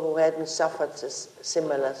people who hadn't suffered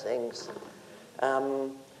similar things.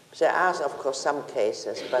 There are, of course, some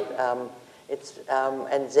cases, but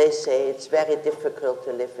and they say it's very difficult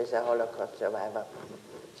to live with a Holocaust survivor.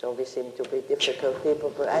 So we seem to be difficult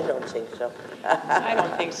people, but I don't think so. I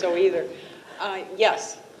don't think so either.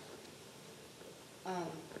 Yes.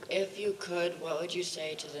 If you could, what would you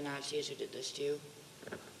say to the Nazis who did this to you?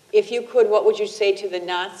 If you could, what would you say to the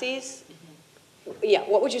Nazis? Yeah,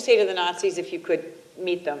 what would you say to the Nazis if you could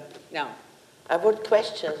meet them now? I would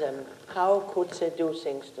question them. How could they do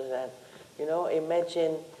things to that? You know,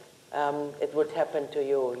 imagine it would happen to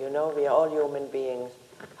you. You know, we are all human beings.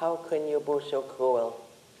 How can you be so cruel?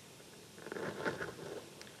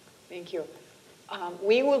 Thank you.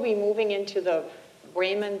 We will be moving into the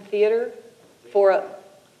Bremen Theater for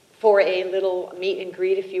a little meet and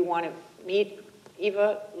greet if you want to meet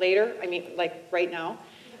Eva later. I mean, like right now.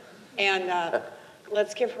 And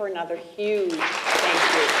let's give her another huge thank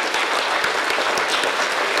you.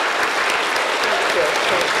 Thank you.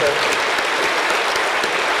 Thank you.